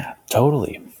 Yeah,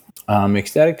 totally.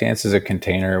 Ecstatic dance is a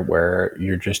container where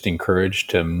you're just encouraged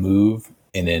to move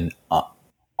in an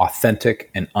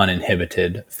authentic and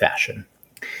uninhibited fashion.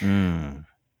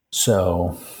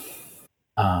 So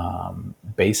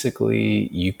basically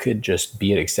you could just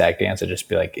be at ecstatic dance and just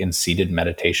be in seated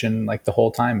meditation the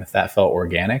whole time if that felt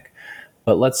organic.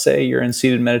 But let's say you're in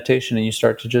seated meditation and you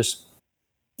start to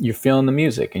you're feeling the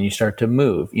music and you start to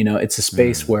move. It's a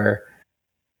space where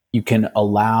you can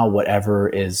allow whatever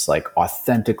is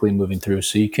authentically moving through.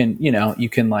 So you can you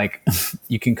can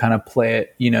kind of play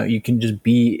it, you can just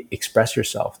express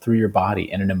yourself through your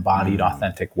body in an embodied,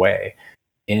 authentic way.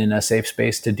 in a safe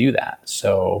space to do that.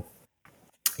 So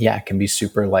yeah, it can be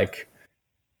super like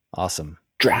awesome,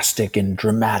 drastic and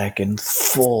dramatic and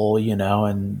full,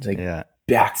 and like yeah,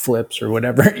 backflips or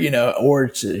whatever, or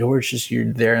it's just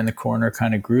you're there in the corner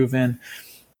kind of grooving.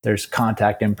 There's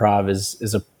contact improv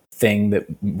is a thing that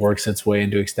works its way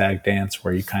into ecstatic dance,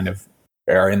 where you kind of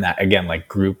are in that, again, like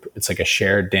group. It's like a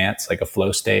shared dance, like a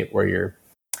flow state where you're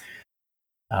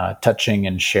touching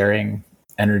and sharing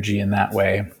energy in that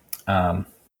way.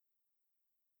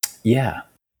 Yeah.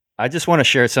 I just want to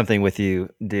share something with you,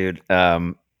 dude.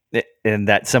 And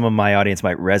that some of my audience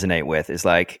might resonate with is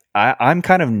like, I'm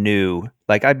kind of new.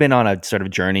 Like I've been on a sort of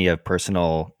journey of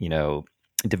personal,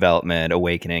 development,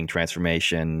 awakening,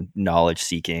 transformation, knowledge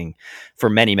seeking for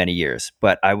many, many years.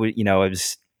 But I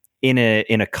was in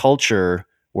a culture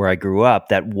where I grew up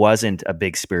that wasn't a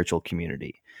big spiritual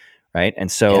community. Right.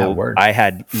 And so I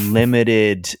had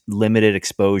limited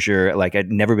exposure. Like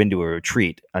I'd never been to a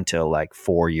retreat until like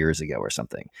 4 years ago or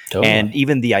something. Totally. And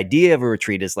even the idea of a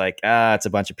retreat is like, it's a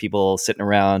bunch of people sitting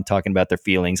around talking about their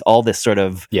feelings, all this sort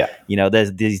of,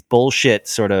 there's these bullshit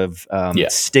sort of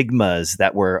stigmas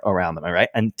that were around them. Right.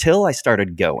 Until I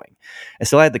started going. And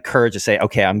so I had the courage to say,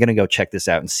 okay, I'm going to go check this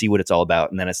out and see what it's all about.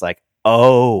 And then it's like,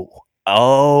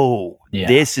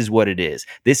 this is what it is.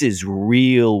 This is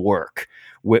real work.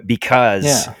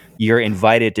 Because you're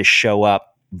invited to show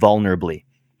up vulnerably,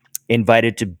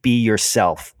 invited to be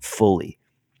yourself fully.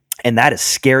 And that is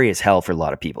scary as hell for a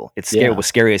lot of people. It was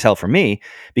scary as hell for me,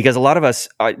 because a lot of us,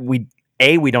 we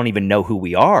don't even know who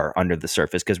we are under the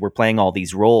surface, because we're playing all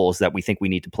these roles that we think we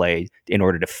need to play in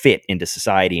order to fit into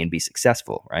society and be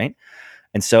successful, right?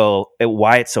 And so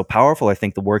why it's so powerful, I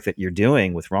think the work that you're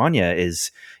doing with Rania is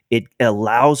it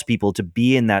allows people to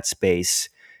be in that space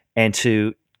and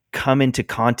to come into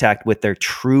contact with their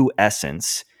true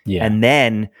essence. Yeah. And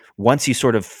then once you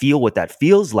sort of feel what that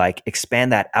feels like,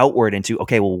 expand that outward into,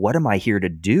 okay, well, what am I here to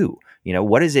do?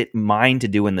 What is it mine to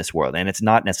do in this world? And it's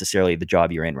not necessarily the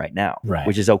job you're in right now,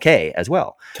 which is okay as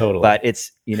well. Totally. But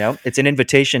it's, it's an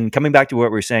invitation, coming back to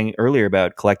what we were saying earlier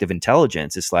about collective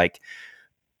intelligence. It's like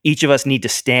each of us need to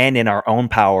stand in our own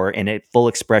power and a full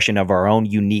expression of our own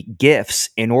unique gifts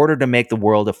in order to make the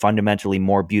world a fundamentally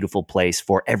more beautiful place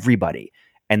for everybody.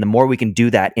 And the more we can do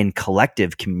that in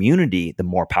collective community, the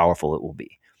more powerful it will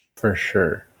be. For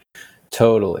sure.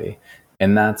 Totally.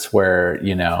 And that's where,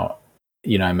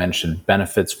 I mentioned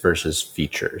benefits versus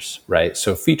features, right?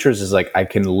 So features is like, I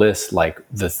can list like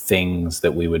the things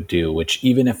that we would do, which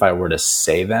even if I were to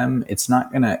say them, it's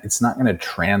not gonna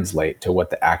translate to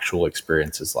what the actual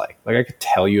experience is like. Like I could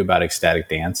tell you about ecstatic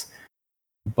dance,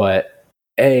 but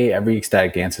A, every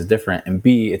ecstatic dance is different. And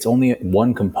B, it's only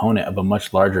one component of a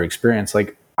much larger experience.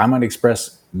 Like I might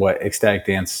express what ecstatic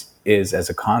dance is as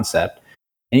a concept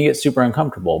and you get super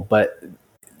uncomfortable, but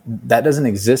that doesn't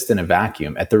exist in a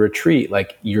vacuum. At the retreat,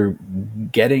 like you're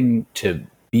getting to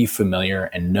be familiar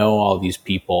and know all these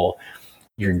people.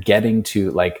 You're getting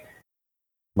to like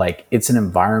it's an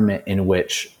environment in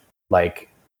which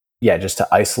just to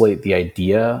isolate the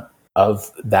idea of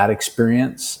that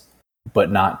experience, but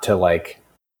not to like,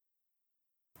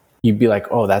 you'd be like,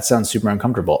 oh, that sounds super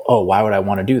uncomfortable. Oh, why would I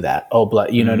want to do that? Oh,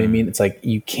 but you know what I mean? It's like,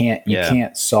 you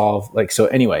can't solve like, so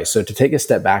anyway, so to take a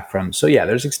step back from,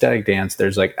 there's ecstatic dance.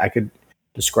 There's like, I could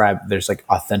describe, there's like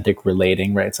authentic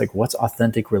relating, right? It's like, what's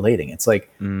authentic relating? It's like,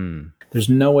 there's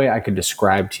no way I could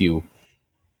describe to you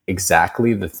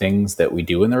exactly the things that we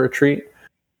do in the retreat.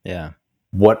 Yeah.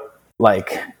 What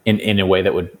like in a way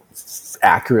that would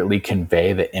accurately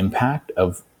convey the impact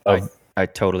of I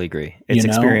totally agree. It's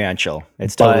experiential.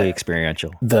 It's totally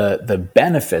experiential. The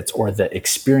benefits or the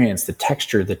experience, the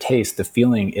texture, the taste, the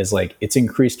feeling is like it's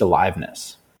increased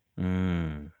aliveness.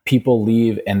 People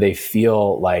leave and they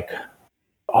feel like,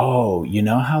 oh, you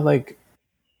know how like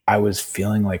I was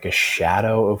feeling like a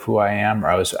shadow of who I am, or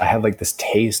I had like this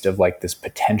taste of like this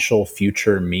potential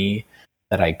future me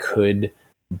that I could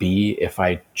be if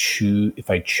I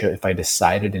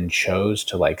decided and chose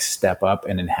to like step up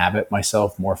and inhabit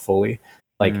myself more fully.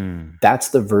 Like that's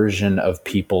the version of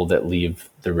people that leave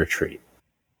the retreat.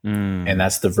 And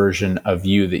that's the version of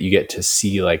you that you get to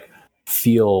see, like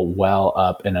feel well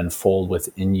up and unfold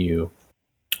within you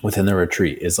within the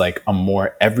retreat is like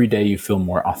every day you feel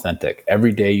more authentic.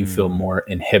 Every day you feel more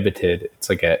inhibited. It's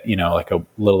like a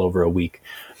little over a week.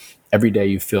 Every day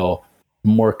you feel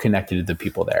more connected to the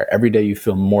people there. Every day you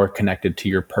feel more connected to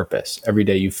your purpose. Every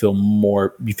day you feel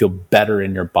better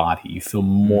in your body. You feel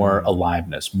more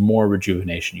aliveness, more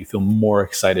rejuvenation. You feel more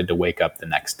excited to wake up the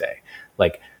next day.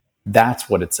 Like that's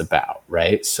what it's about,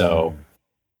 right? So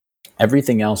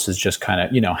everything else is just kind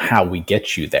of, how we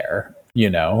get you there,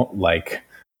 like,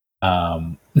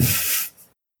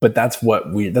 but that's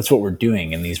what we're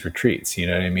doing in these retreats. You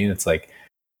know what I mean? It's like,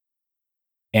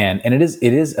 and it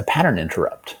is a pattern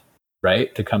interrupt,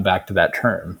 right? To come back to that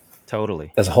term.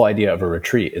 Totally. That's the whole idea of a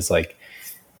retreat, is like,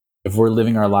 if we're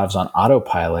living our lives on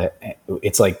autopilot,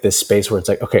 it's like this space where it's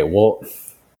like, okay, well,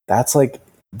 that's like,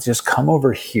 just come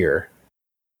over here,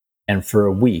 and for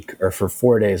a week or for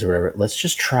 4 days or whatever, let's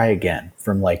just try again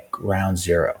from like ground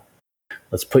zero.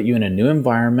 Let's put you in a new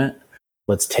environment.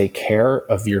 Let's take care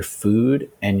of your food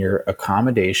and your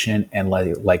accommodation, and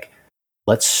like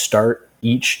let's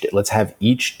have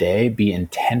each day be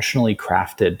intentionally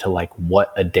crafted to like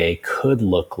what a day could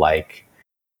look like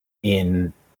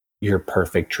in your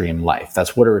perfect dream life.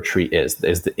 That's what a retreat is.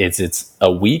 It's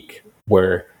a week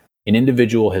where an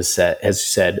individual has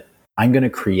said, I'm going to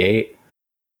create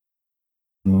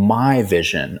my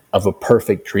vision of a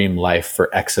perfect dream life for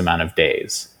X amount of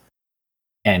days,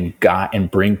 and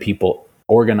bring people,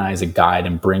 organize a guide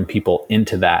and bring people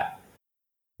into that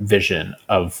vision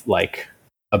of like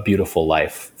a beautiful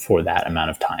life for that amount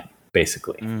of time,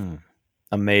 basically.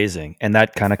 Amazing. And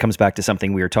that kind of comes back to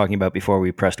something we were talking about before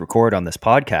we pressed record on this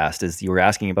podcast. Is you were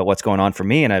asking about what's going on for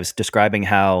me, and I was describing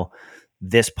how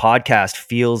this podcast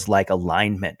feels like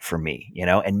alignment for me,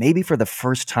 and maybe for the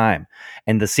first time.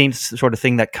 And the same sort of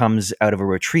thing that comes out of a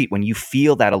retreat, when you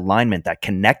feel that alignment, that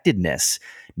connectedness,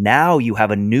 now you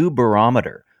have a new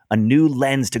barometer, a new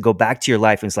lens to go back to your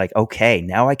life. And it's like, okay,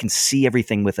 now I can see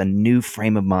everything with a new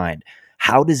frame of mind.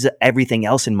 How does everything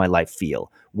else in my life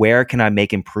feel? Where can I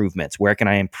make improvements? Where can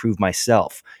I improve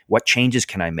myself? What changes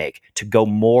can I make to go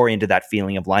more into that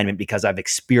feeling of alignment, because I've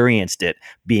experienced it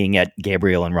being at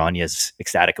Gabriel and Ranya's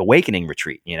Ecstatic Awakening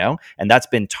retreat, And that's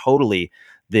been totally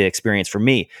the experience for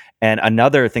me. And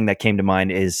another thing that came to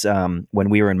mind is when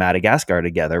we were in Madagascar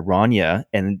together, Ranya,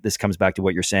 and this comes back to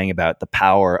what you're saying about the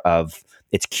power of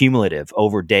it's cumulative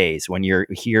over days. When you're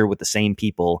here with the same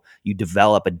people, you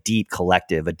develop a deep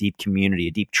collective, a deep community,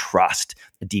 a deep trust,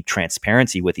 a deep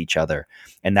transparency with each other.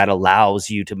 And that allows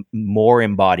you to more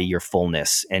embody your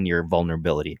fullness and your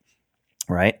vulnerability.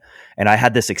 Right. And I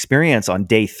had this experience on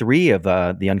day 3 of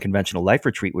the Unconventional Life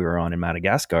retreat we were on in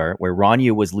Madagascar, where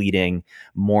Ranya was leading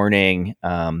morning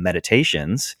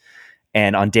meditations.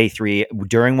 And on day 3,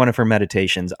 during one of her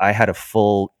meditations, I had a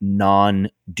full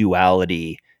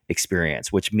non-duality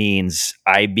experience, which means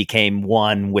I became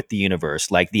one with the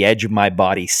universe. Like the edge of my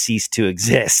body ceased to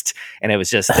exist. And it was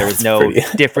just, there was no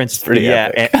difference.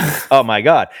 Epic. Oh my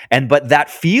God. But that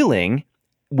feeling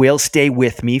will stay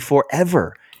with me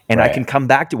forever. And I can come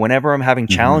back to, whenever I'm having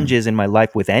challenges in my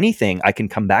life with anything, I can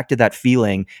come back to that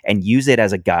feeling and use it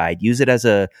as a guide, use it as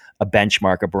a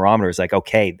benchmark, a barometer. It's like,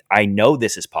 okay, I know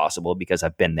this is possible because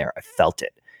I've been there. I felt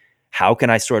it. How can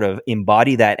I sort of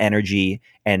embody that energy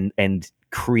and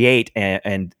create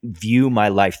and view my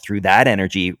life through that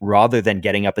energy, rather than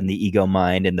getting up in the ego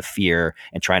mind and the fear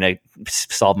and trying to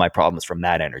solve my problems from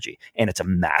that energy? And it's a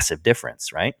massive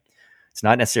difference, right? It's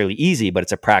not necessarily easy, but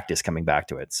it's a practice coming back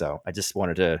to it. So I just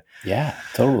wanted to,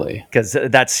 totally, because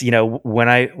that's, when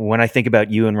I think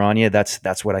about you and Ranya,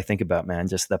 that's what I think about, man.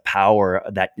 Just the power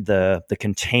that the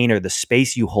container, the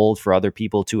space you hold for other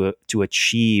people to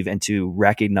achieve and to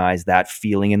recognize that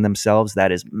feeling in themselves.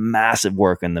 That is massive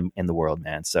work in the world,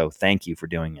 man. So thank you for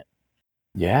doing it.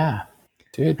 Yeah,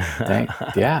 dude.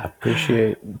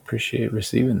 Appreciate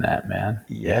receiving that, man.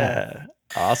 Yeah.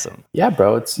 Awesome. Yeah,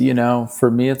 bro. It's,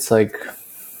 for me, it's like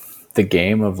the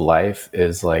game of life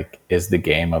is the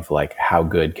game of like, how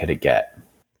good could it get?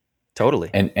 Totally.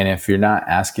 And if you're not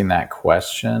asking that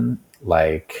question,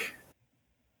 like,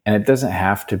 and it doesn't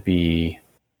have to be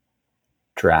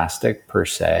drastic per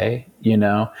se, you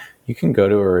can go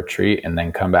to a retreat and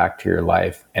then come back to your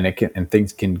life, and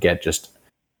things can get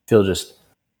feel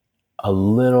a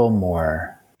little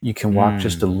more. You can walk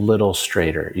just a little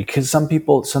straighter, because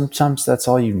sometimes that's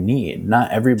all you need.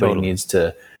 Not everybody needs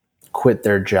to quit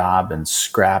their job and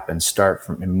scrap and start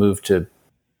and move to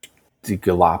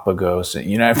Galapagos,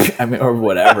 or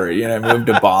whatever, move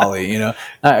to Bali, not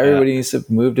everybody needs to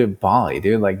move to Bali,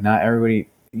 dude. Like, not everybody,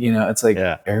 it's like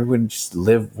everyone just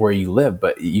live where you live,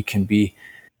 but you can be.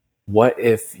 What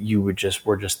if you were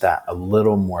just that a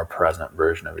little more present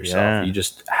version of yourself? Yeah. You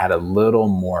just had a little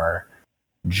more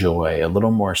joy, a little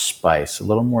more spice, a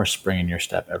little more spring in your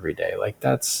step every day. Like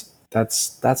that's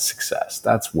success.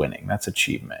 That's winning. That's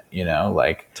achievement,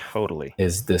 like totally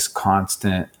is this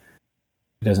constant.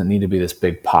 It doesn't need to be this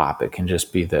big pop. It can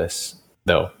just be this,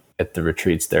 though at the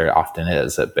retreats, there often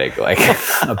is a big, like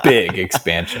a big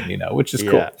expansion, which is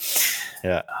cool.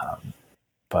 Yeah.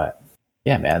 But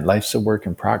yeah, man, life's a work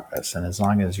in progress. And as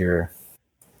long as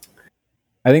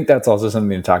I think that's also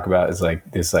something to talk about, is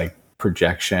like this, like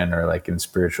projection or like in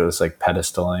spiritual, this like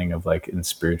pedestaling of like in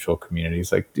spiritual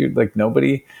communities, like, dude, like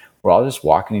nobody, we're all just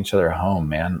walking each other home,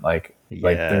 man. Like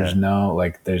there's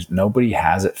nobody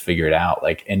has it figured out.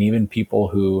 Like, and even people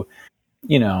who,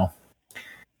 you know,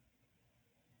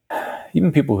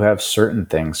 even people who have certain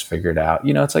things figured out,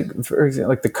 you know, it's like, for example,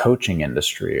 like the coaching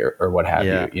industry or what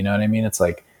have you know what I mean? It's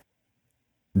like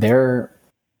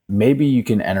maybe you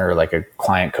can enter like a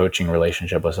client coaching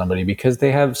relationship with somebody because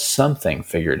they have something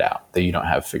figured out that you don't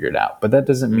have figured out. But that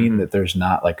doesn't mean that there's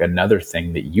not like another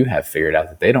thing that you have figured out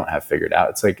that they don't have figured out.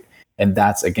 It's like, and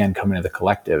that's again, coming to the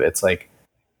collective. It's like,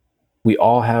 we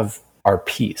all have our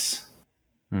piece.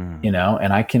 You know,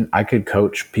 and I could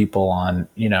coach people on,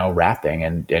 you know, rapping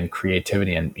and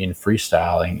creativity and in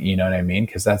freestyling, you know what I mean?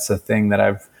 Because that's the thing that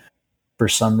I've, for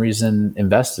some reason,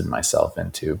 invested myself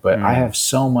into. But I have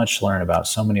so much to learn about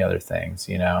so many other things,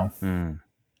 you know?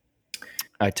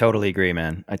 I totally agree,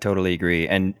 man. I totally agree.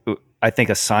 And I think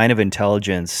a sign of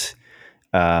intelligence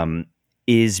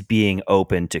is being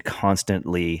open to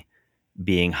constantly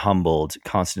being humbled,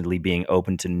 constantly being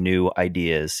open to new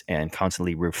ideas, and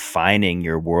constantly refining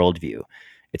your worldview.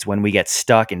 It's when we get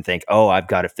stuck and think, oh, I've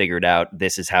got to figure it out.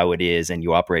 This is how it is. And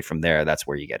you operate from there. That's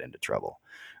where you get into trouble.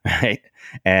 Right.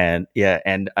 And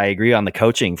and I agree on the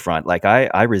coaching front. Like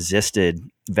I resisted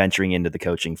venturing into the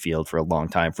coaching field for a long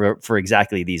time for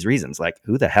exactly these reasons. Like,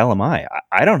 who the hell am I?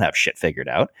 I don't have shit figured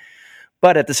out.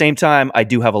 But at the same time, I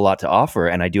do have a lot to offer,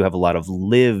 and I do have a lot of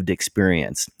lived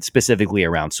experience, specifically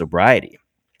around sobriety.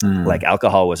 Like,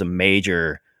 alcohol was a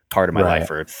major part of my life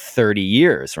for 30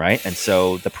 years, right? And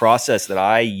so the process that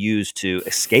I use to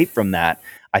escape from that,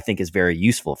 I think, is very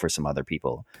useful for some other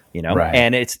people, you know?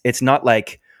 And it's not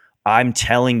like I'm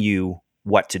telling you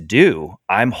what to do.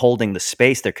 I'm holding the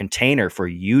space, the container for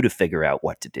you to figure out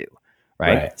what to do.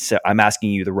 Right. So I'm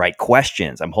asking you the right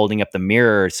questions. I'm holding up the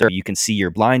mirror so you can see your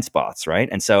blind spots. Right.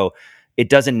 And so it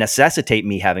doesn't necessitate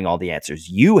me having all the answers.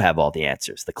 You have all the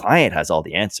answers. The client has all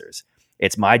the answers.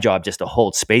 It's my job just to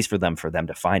hold space for them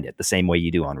to find it the same way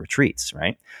you do on retreats.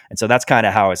 Right. And so that's kind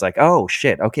of how I was like, oh,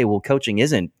 shit. Okay, well, coaching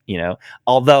isn't, you know,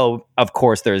 although, of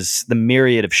course, there's the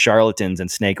myriad of charlatans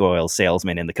and snake oil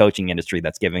salesmen in the coaching industry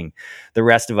that's giving the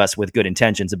rest of us with good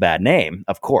intentions a bad name,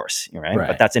 of course. Right.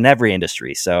 But that's in every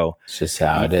industry. So it's just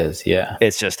how it is. Yeah.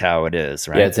 It's just how it is.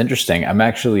 Right. Yeah. It's interesting. I'm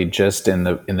actually just in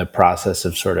the process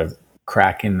of sort of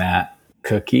cracking that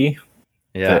cookie.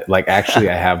 Yeah. Like, actually,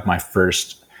 I have my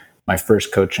first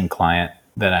coaching client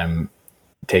that I'm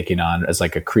taking on as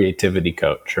like a creativity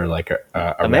coach or like a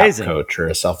rap coach or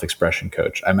a self-expression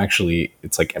coach.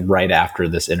 It's like right after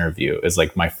this interview is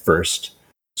like my first.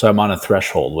 So I'm on a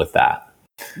threshold with that.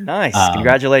 Nice.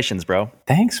 Congratulations, bro.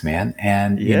 Thanks, man.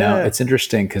 And, you know, it's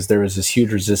interesting because there was this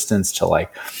huge resistance to,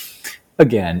 like,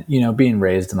 again, you know, being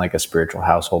raised in like a spiritual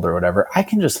household or whatever. I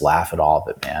can just laugh at all of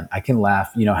it, man. I can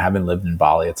laugh, you know, having lived in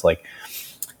Bali. It's like,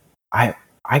 I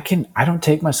don't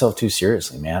take myself too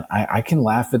seriously, man. I can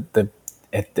laugh at the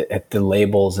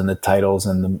labels and the titles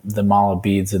and the mala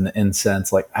beads and the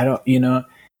incense. Like, I don't, you know,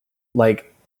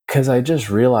 like, cause I just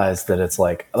realized that it's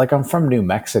like I'm from New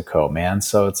Mexico, man.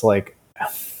 So it's like,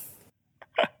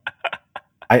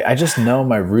 I just know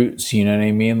my roots, you know what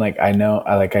I mean? Like, I know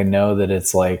that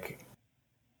it's like,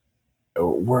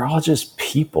 we're all just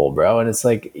people, bro. And it's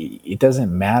like, it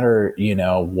doesn't matter, you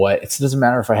know, it doesn't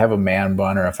matter if I have a man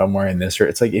bun or if I'm wearing this, or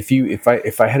it's like,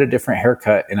 if I had a different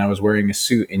haircut and I was wearing a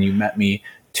suit and you met me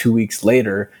 2 weeks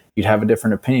later, you'd have a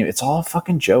different opinion. It's all a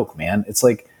fucking joke, man. It's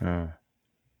like,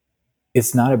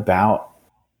 it's not about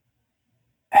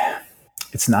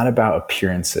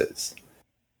appearances.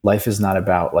 Life is not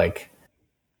about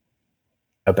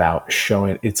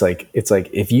showing. It's like,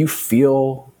 if you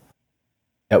feel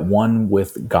at one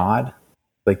with God,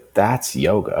 like, that's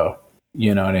yoga.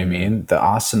 You know what I mean? The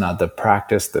asana, the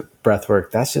practice, the breath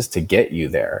work, that's just to get you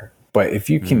there. But if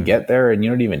you can get there and you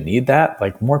don't even need that,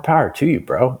 like, more power to you,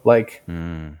 bro. Like,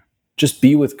 just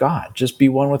be with God. Just be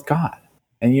one with God.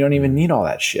 And you don't even need all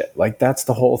that shit. Like, that's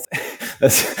the whole thing.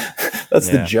 That's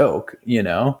the joke, you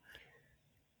know?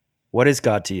 What is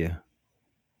God to you?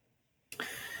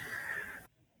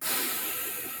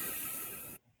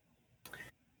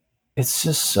 It's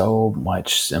just so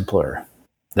much simpler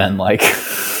than, like,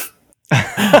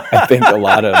 I think a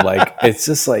lot of, like, it's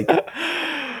just like,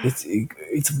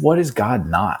 it's what is God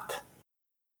not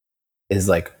is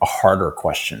like a harder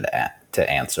question to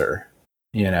answer,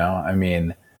 you know? I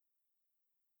mean,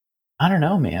 I don't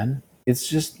know, man. It's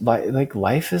just like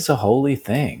life is a holy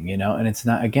thing, you know? And it's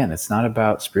not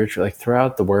about spiritual, like, throw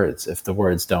out the words if the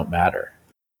words don't matter.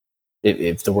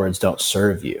 If the words don't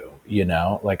serve you, you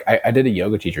know, like I did a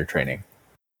yoga teacher training,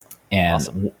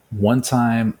 and one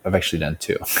time, I've actually done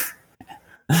two.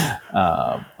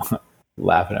 um,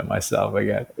 laughing at myself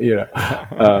again,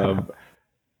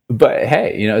 but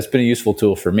hey, it's been a useful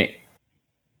tool for me.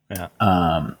 Yeah.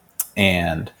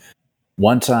 And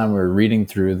one time we were reading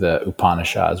through the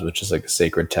Upanishads, which is like a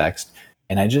sacred text,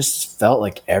 and I just felt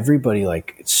like everybody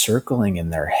like circling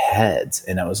in their heads.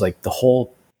 And it was like the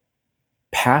whole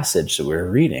passage that we were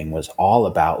reading was all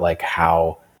about like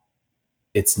how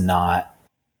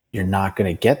you're not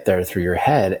going to get there through your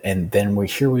head. And then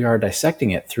here we are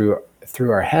dissecting it through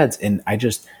our heads. And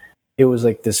it was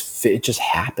like this, it just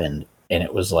happened. And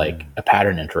it was like a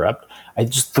pattern interrupt. I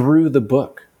just threw the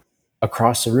book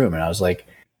across the room. And I was like,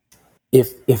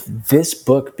 if this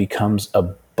book becomes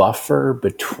a buffer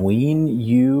between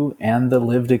you and the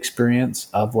lived experience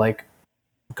of like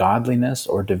godliness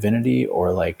or divinity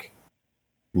or like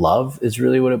love is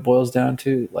really what it boils down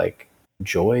to, like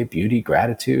joy, beauty,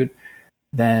 gratitude,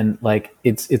 then like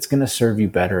it's going to serve you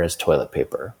better as toilet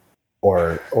paper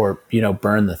or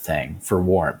burn the thing for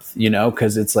warmth,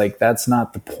 because it's like that's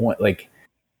not the point. Like,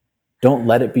 don't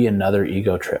let it be another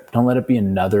ego trip. Don't let it be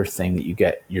another thing that you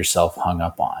get yourself hung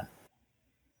up on.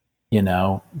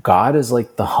 God is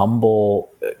like the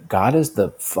humble, God is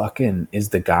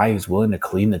the guy who's willing to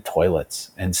clean the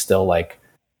toilets and still like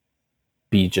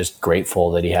be just grateful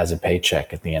that he has a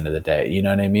paycheck at the end of the day. You know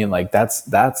what I mean? Like that's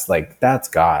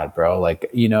God, bro.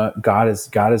 Like, God is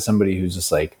somebody who's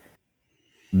just like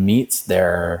meets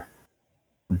their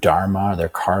dharma, their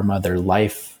karma, their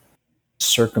life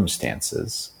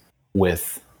circumstances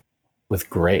with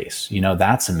grace.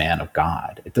 That's a man of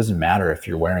God. It doesn't matter if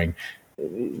you're wearing,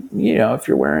 if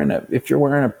you're wearing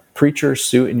a preacher's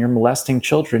suit and you're molesting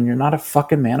children, you're not a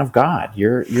fucking man of God.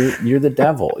 You're the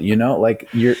devil, like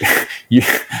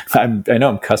I know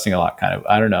I'm cussing a lot, kind of.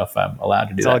 I don't know if I'm allowed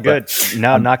to do that. It's all good.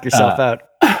 Now knock yourself out.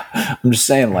 I'm just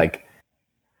saying, like,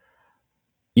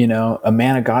 a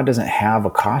man of God doesn't have a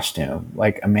costume.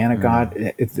 Like a man of God,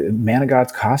 a man of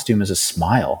God's costume is a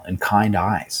smile and kind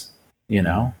eyes,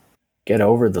 Get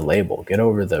over the label, get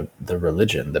over the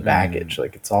religion, the baggage.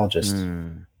 Like it's all just.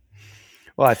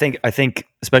 Well, I think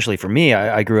especially for me,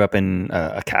 I grew up in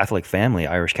a Catholic family,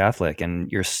 Irish Catholic,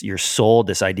 and you're sold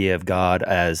this idea of God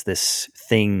as this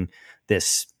thing,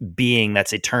 this being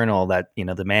that's eternal, that,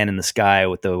 the man in the sky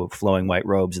with the flowing white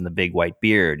robes and the big white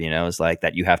beard, is like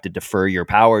that you have to defer your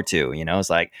power to, it's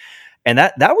like, and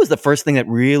that was the first thing that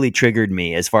really triggered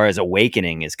me as far as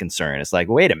awakening is concerned. It's like,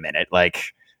 wait a minute,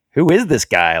 like, who is this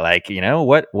guy? Like,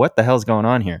 what the hell's going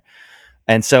on here?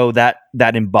 And so that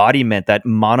embodiment, that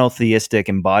monotheistic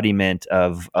embodiment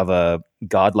of a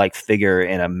godlike figure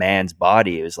in a man's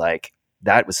body, is like,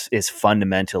 is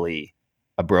fundamentally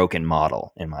a broken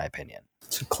model, in my opinion.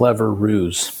 It's a clever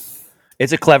ruse.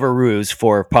 It's a clever ruse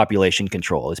for population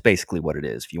control. It's basically what it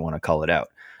is, if you want to call it out.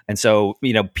 And so,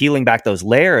 peeling back those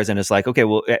layers, and it's like, okay,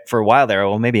 well, for a while there,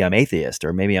 well, maybe I'm atheist,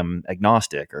 or maybe I'm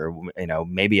agnostic, or,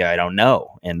 maybe I don't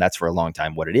know. And that's for a long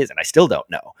time what it is. And I still don't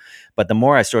know. But the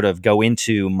more I sort of go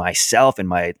into myself and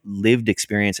my lived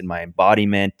experience and my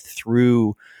embodiment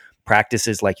through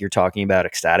practices like you're talking about,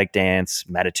 ecstatic dance,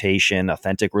 meditation,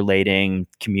 authentic relating,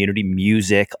 community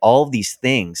music, all of these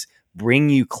things bring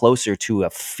you closer to a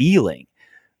feeling,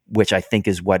 which I think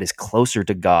is what is closer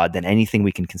to God than anything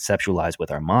we can conceptualize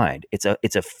with our mind. It's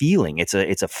a feeling. It's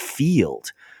a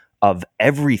field of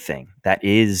everything that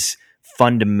is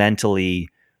fundamentally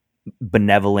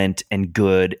benevolent and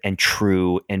good and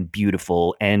true and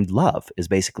beautiful, and love is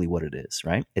basically what it is,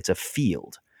 right? It's a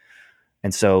field.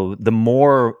 And so the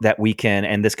more that we can,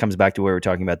 and this comes back to where we're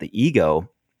talking about the ego,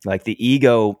 like the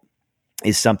ego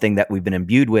is something that we've been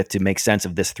imbued with to make sense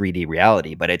of this 3D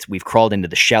reality, but we've crawled into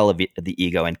the shell of the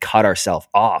ego and cut ourselves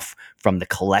off from the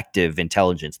collective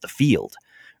intelligence, the field,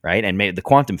 right? And maybe the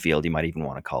quantum field, you might even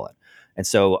want to call it. And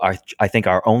so I think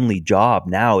our only job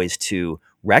now is to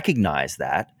recognize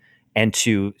that and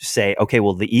to say, okay,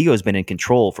 well, the ego has been in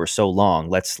control for so long.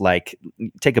 Let's like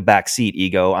take a back seat,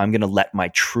 ego. I'm going to let my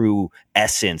true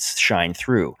essence shine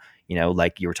through,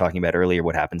 like you were talking about earlier,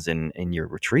 what happens in your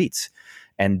retreats.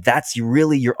 And that's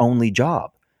really your only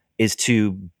job, is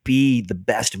to be the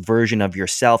best version of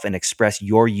yourself and express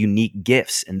your unique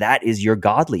gifts. And that is your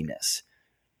godliness.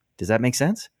 Does that make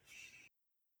sense?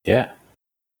 Yeah.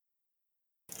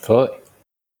 Fully,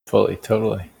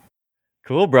 totally.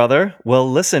 Cool, brother. Well,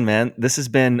 listen, man, this has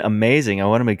been amazing. I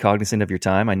want to be cognizant of your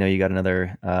time. I know you got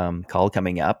another call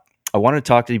coming up. I want to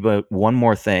talk to you about one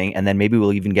more thing, and then maybe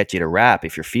we'll even get you to rap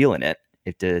if you're feeling it,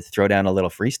 to throw down a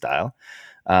little freestyle.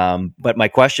 But my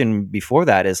question before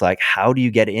that is like, how do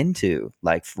you get into,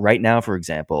 like right now, for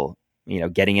example,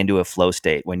 getting into a flow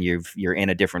state when you're in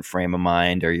a different frame of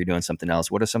mind or you're doing something else?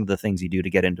 What are some of the things you do to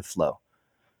get into flow?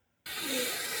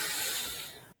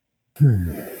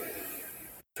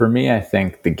 For me, I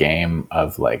think the game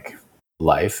of like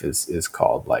life is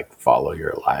called like follow your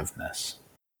aliveness.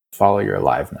 Follow your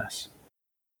aliveness.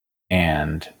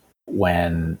 And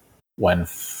when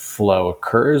flow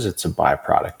occurs, it's a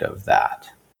byproduct of that.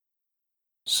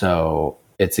 So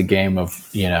it's a game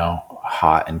of,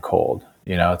 hot and cold.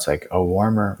 It's like, oh,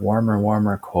 warmer, warmer,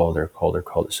 warmer, colder, colder,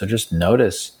 colder. So just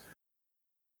notice,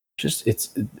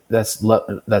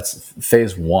 that's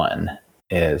phase one.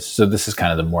 So this is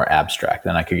kind of the more abstract.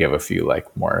 Then I could give a few like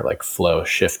more like flow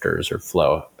shifters or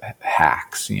flow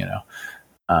hacks,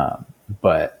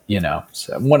 but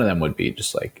so one of them would be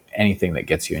just like anything that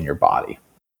gets you in your body.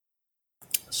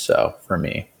 So for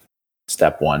me,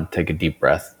 step one, take a deep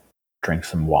breath, drink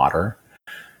some water,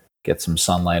 get some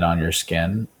sunlight on your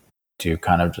skin, do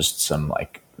kind of just some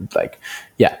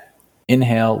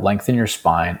inhale, lengthen your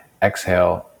spine,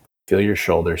 exhale, feel your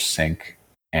shoulders sink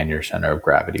and your center of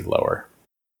gravity lower.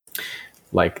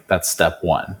 Like that's step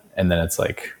one. And then it's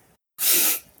like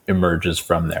emerges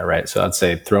from there, right? So I'd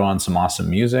say throw on some awesome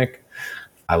music.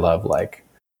 I love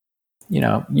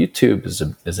YouTube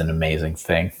is an amazing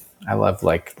thing. I love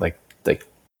like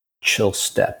chill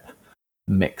step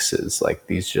mixes, like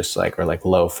these just like, or like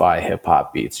lo-fi hip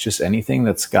hop beats, just anything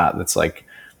that's like,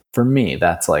 for me,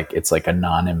 that's like, it's like a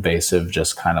non-invasive,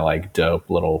 just kind of like dope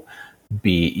little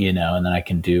beat, and then I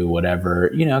can do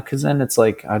whatever, cause then it's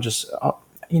like,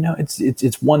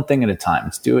 it's one thing at a time.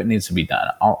 Let's do what needs to be done.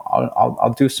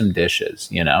 I'll do some dishes,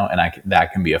 and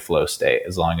that can be a flow state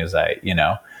as long as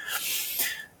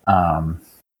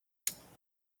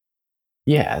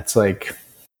it's like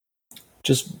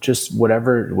just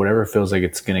whatever feels like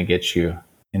it's going to get you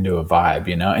into a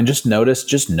vibe, and just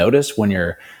notice when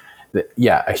you're,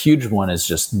 a huge one is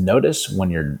just notice when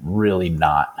you're really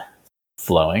not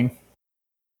flowing.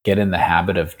 Get in the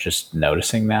habit of just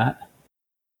noticing that,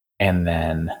 and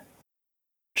then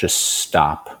just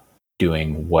stop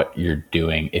doing what you're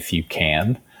doing if you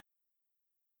can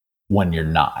when you're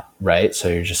not, right? So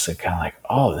you're just like, kind of like,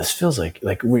 oh, this feels like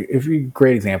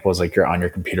great example is like you're on your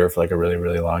computer for like a really,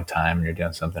 really long time and you're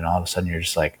doing something, all of a sudden you're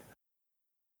just like,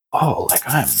 oh, like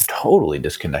I'm totally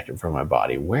disconnected from my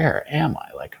body. Where am I?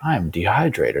 Like I'm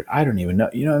dehydrated. I don't even know.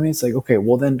 You know what I mean? It's like, okay,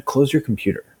 well then close your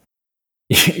computer,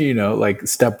 like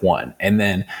step one, and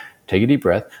then take a deep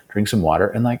breath, drink some water,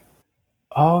 and like,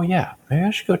 oh yeah, maybe I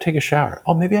should go take a shower.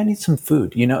 Oh, maybe I need some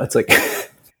food. It's like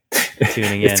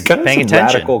tuning in, it's kind of paying some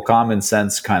attention, radical common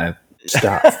sense kind of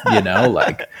stuff,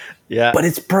 like, yeah. But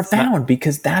it's profound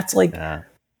because that's like,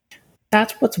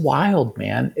 that's what's wild,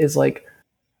 man. Is like,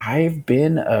 I've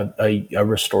been a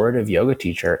restorative yoga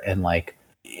teacher, and like,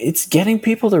 it's getting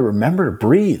people to remember to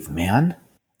breathe, man.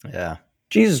 Yeah.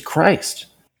 Jesus Christ.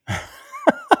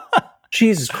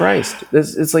 Jesus Christ.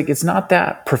 It's like, it's not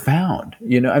that profound,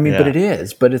 but it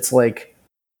is, but it's like,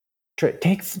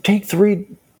 take 3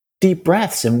 deep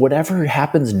breaths, and whatever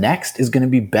happens next is going to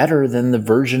be better than the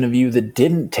version of you that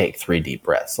didn't take 3 deep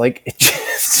breaths. Like, it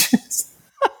just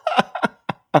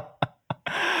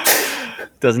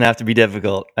doesn't have to be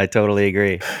difficult. I totally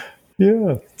agree.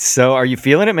 Yeah. So are you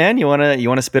feeling it, man? You want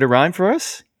to spit a rhyme for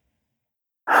us?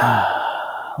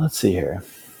 Let's see here.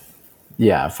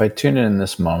 Yeah, if I tune in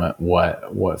this moment,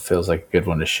 what feels like a good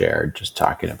one to share, just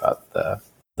talking about the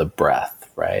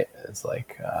breath, right? It's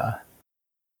like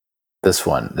this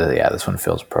one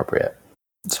feels appropriate.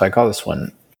 So I call this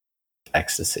one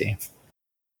ecstasy.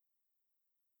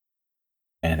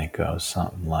 And it goes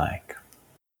something like,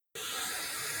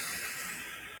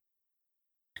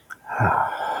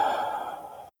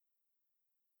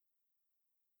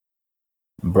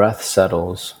 breath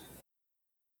settles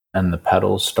and the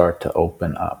petals start to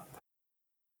open up.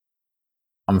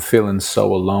 I'm feeling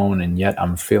so alone, and yet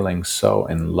I'm feeling so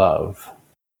in love.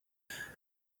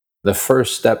 The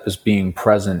first step is being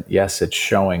present. Yes, it's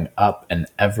showing up, and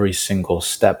every single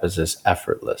step is as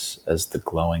effortless as the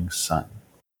glowing sun.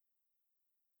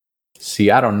 See,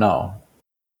 I don't know,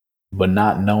 but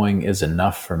not knowing is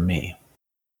enough for me.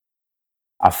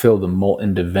 I feel the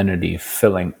molten divinity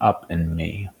filling up in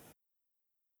me.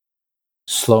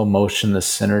 Slow motion, the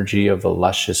synergy of a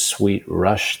luscious sweet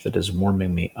rush that is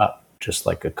warming me up just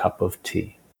like a cup of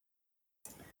tea.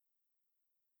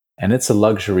 And it's a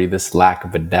luxury, this lack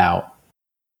of a doubt.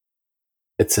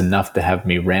 It's enough to have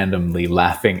me randomly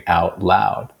laughing out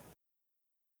loud.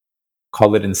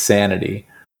 Call it insanity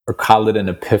or call it an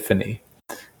epiphany.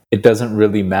 It doesn't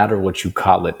really matter what you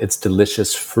call it. It's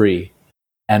delicious, free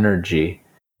energy,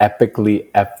 epically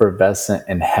effervescent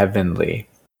and heavenly.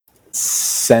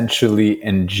 Sensually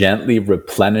and gently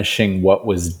replenishing what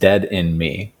was dead in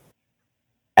me.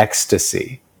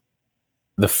 Ecstasy.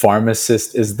 The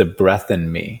pharmacist is the breath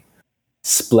in me.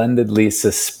 splendidly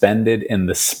suspended in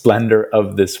the splendor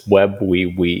of this web we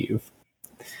weave.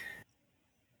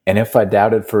 And if I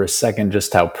doubted for a second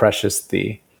just how precious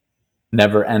the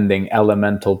never-ending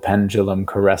elemental pendulum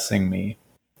caressing me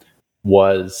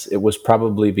was, it was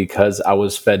probably because I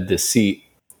was fed deceit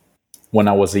when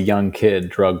I was a young kid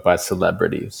drugged by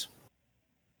celebrities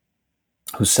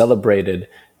who celebrated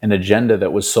an agenda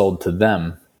that was sold to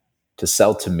them to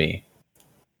sell to me.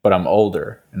 But I'm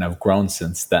older and I've grown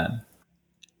since then.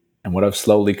 And what I've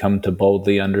slowly come to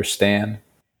boldly understand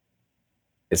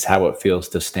is how it feels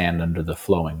to stand under the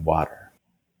flowing water.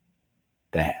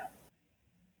 Damn.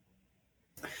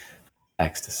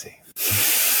 Ecstasy.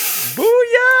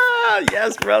 Booyah!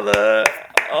 Yes, brother.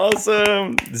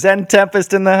 Awesome. Zen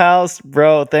Tempest in the house.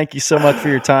 Bro, thank you so much for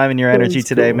your time and your energy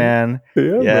today, man.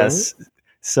 Yeah, yes. Bro.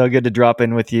 So good to drop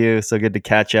in with you. So good to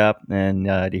catch up and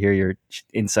to hear your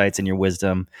insights and your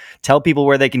wisdom. Tell people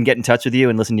where they can get in touch with you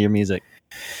and listen to your music.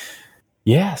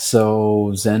 Yeah,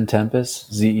 so Zen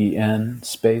Tempest, Zen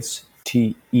space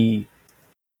TEMPEST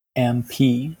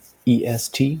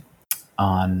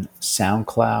on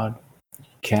SoundCloud.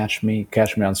 Catch me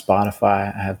on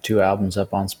Spotify. I have 2 albums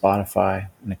up on Spotify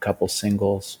and a couple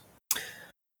singles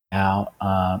out.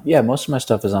 Most of my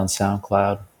stuff is on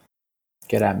SoundCloud.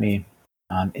 Get at me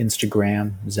on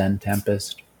Instagram, Zen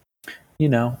Tempest.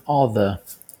 All the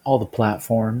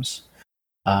platforms.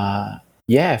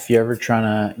 If you're ever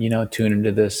trying to, tune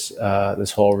into this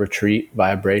whole retreat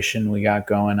vibration we got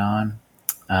going on,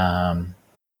 the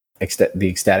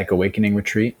Ecstatic Awakening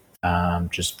Retreat,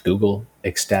 just Google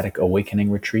Ecstatic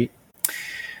Awakening Retreat.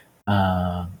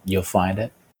 You'll find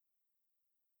it.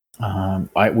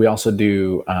 We also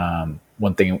do,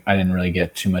 one thing I didn't really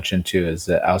get too much into is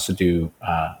that I also do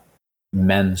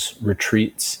men's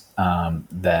retreats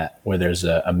where there's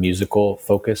a musical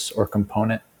focus or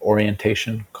component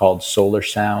orientation called Solar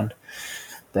Sound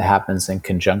that happens in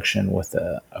conjunction with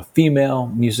a female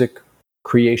music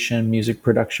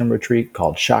production retreat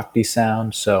called Shakti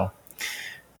Sound. So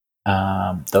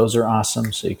those are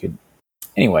awesome. So you could,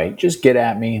 anyway, just get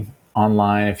at me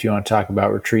online if you want to talk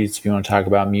about retreats, if you want to talk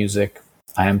about music.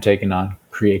 I am taking on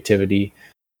creativity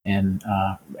and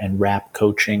rap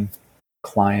coaching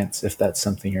clients if that's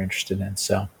something you're interested in.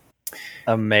 So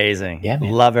amazing. Yeah, man.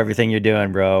 Love everything you're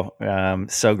doing, bro.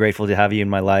 So grateful to have you in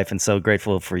my life and so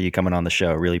grateful for you coming on the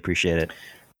show. Really appreciate it.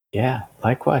 Yeah,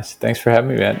 likewise. Thanks for having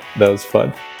me, man. That was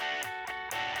fun.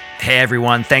 Hey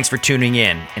everyone, thanks for tuning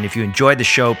in. And if you enjoyed the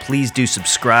show, please do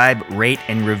subscribe, rate,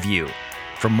 and review.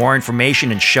 For more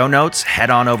information and show notes, head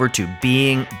on over to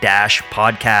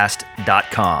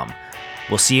being-podcast.com.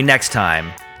 We'll see you next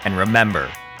time. And remember,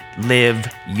 live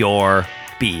your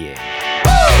being.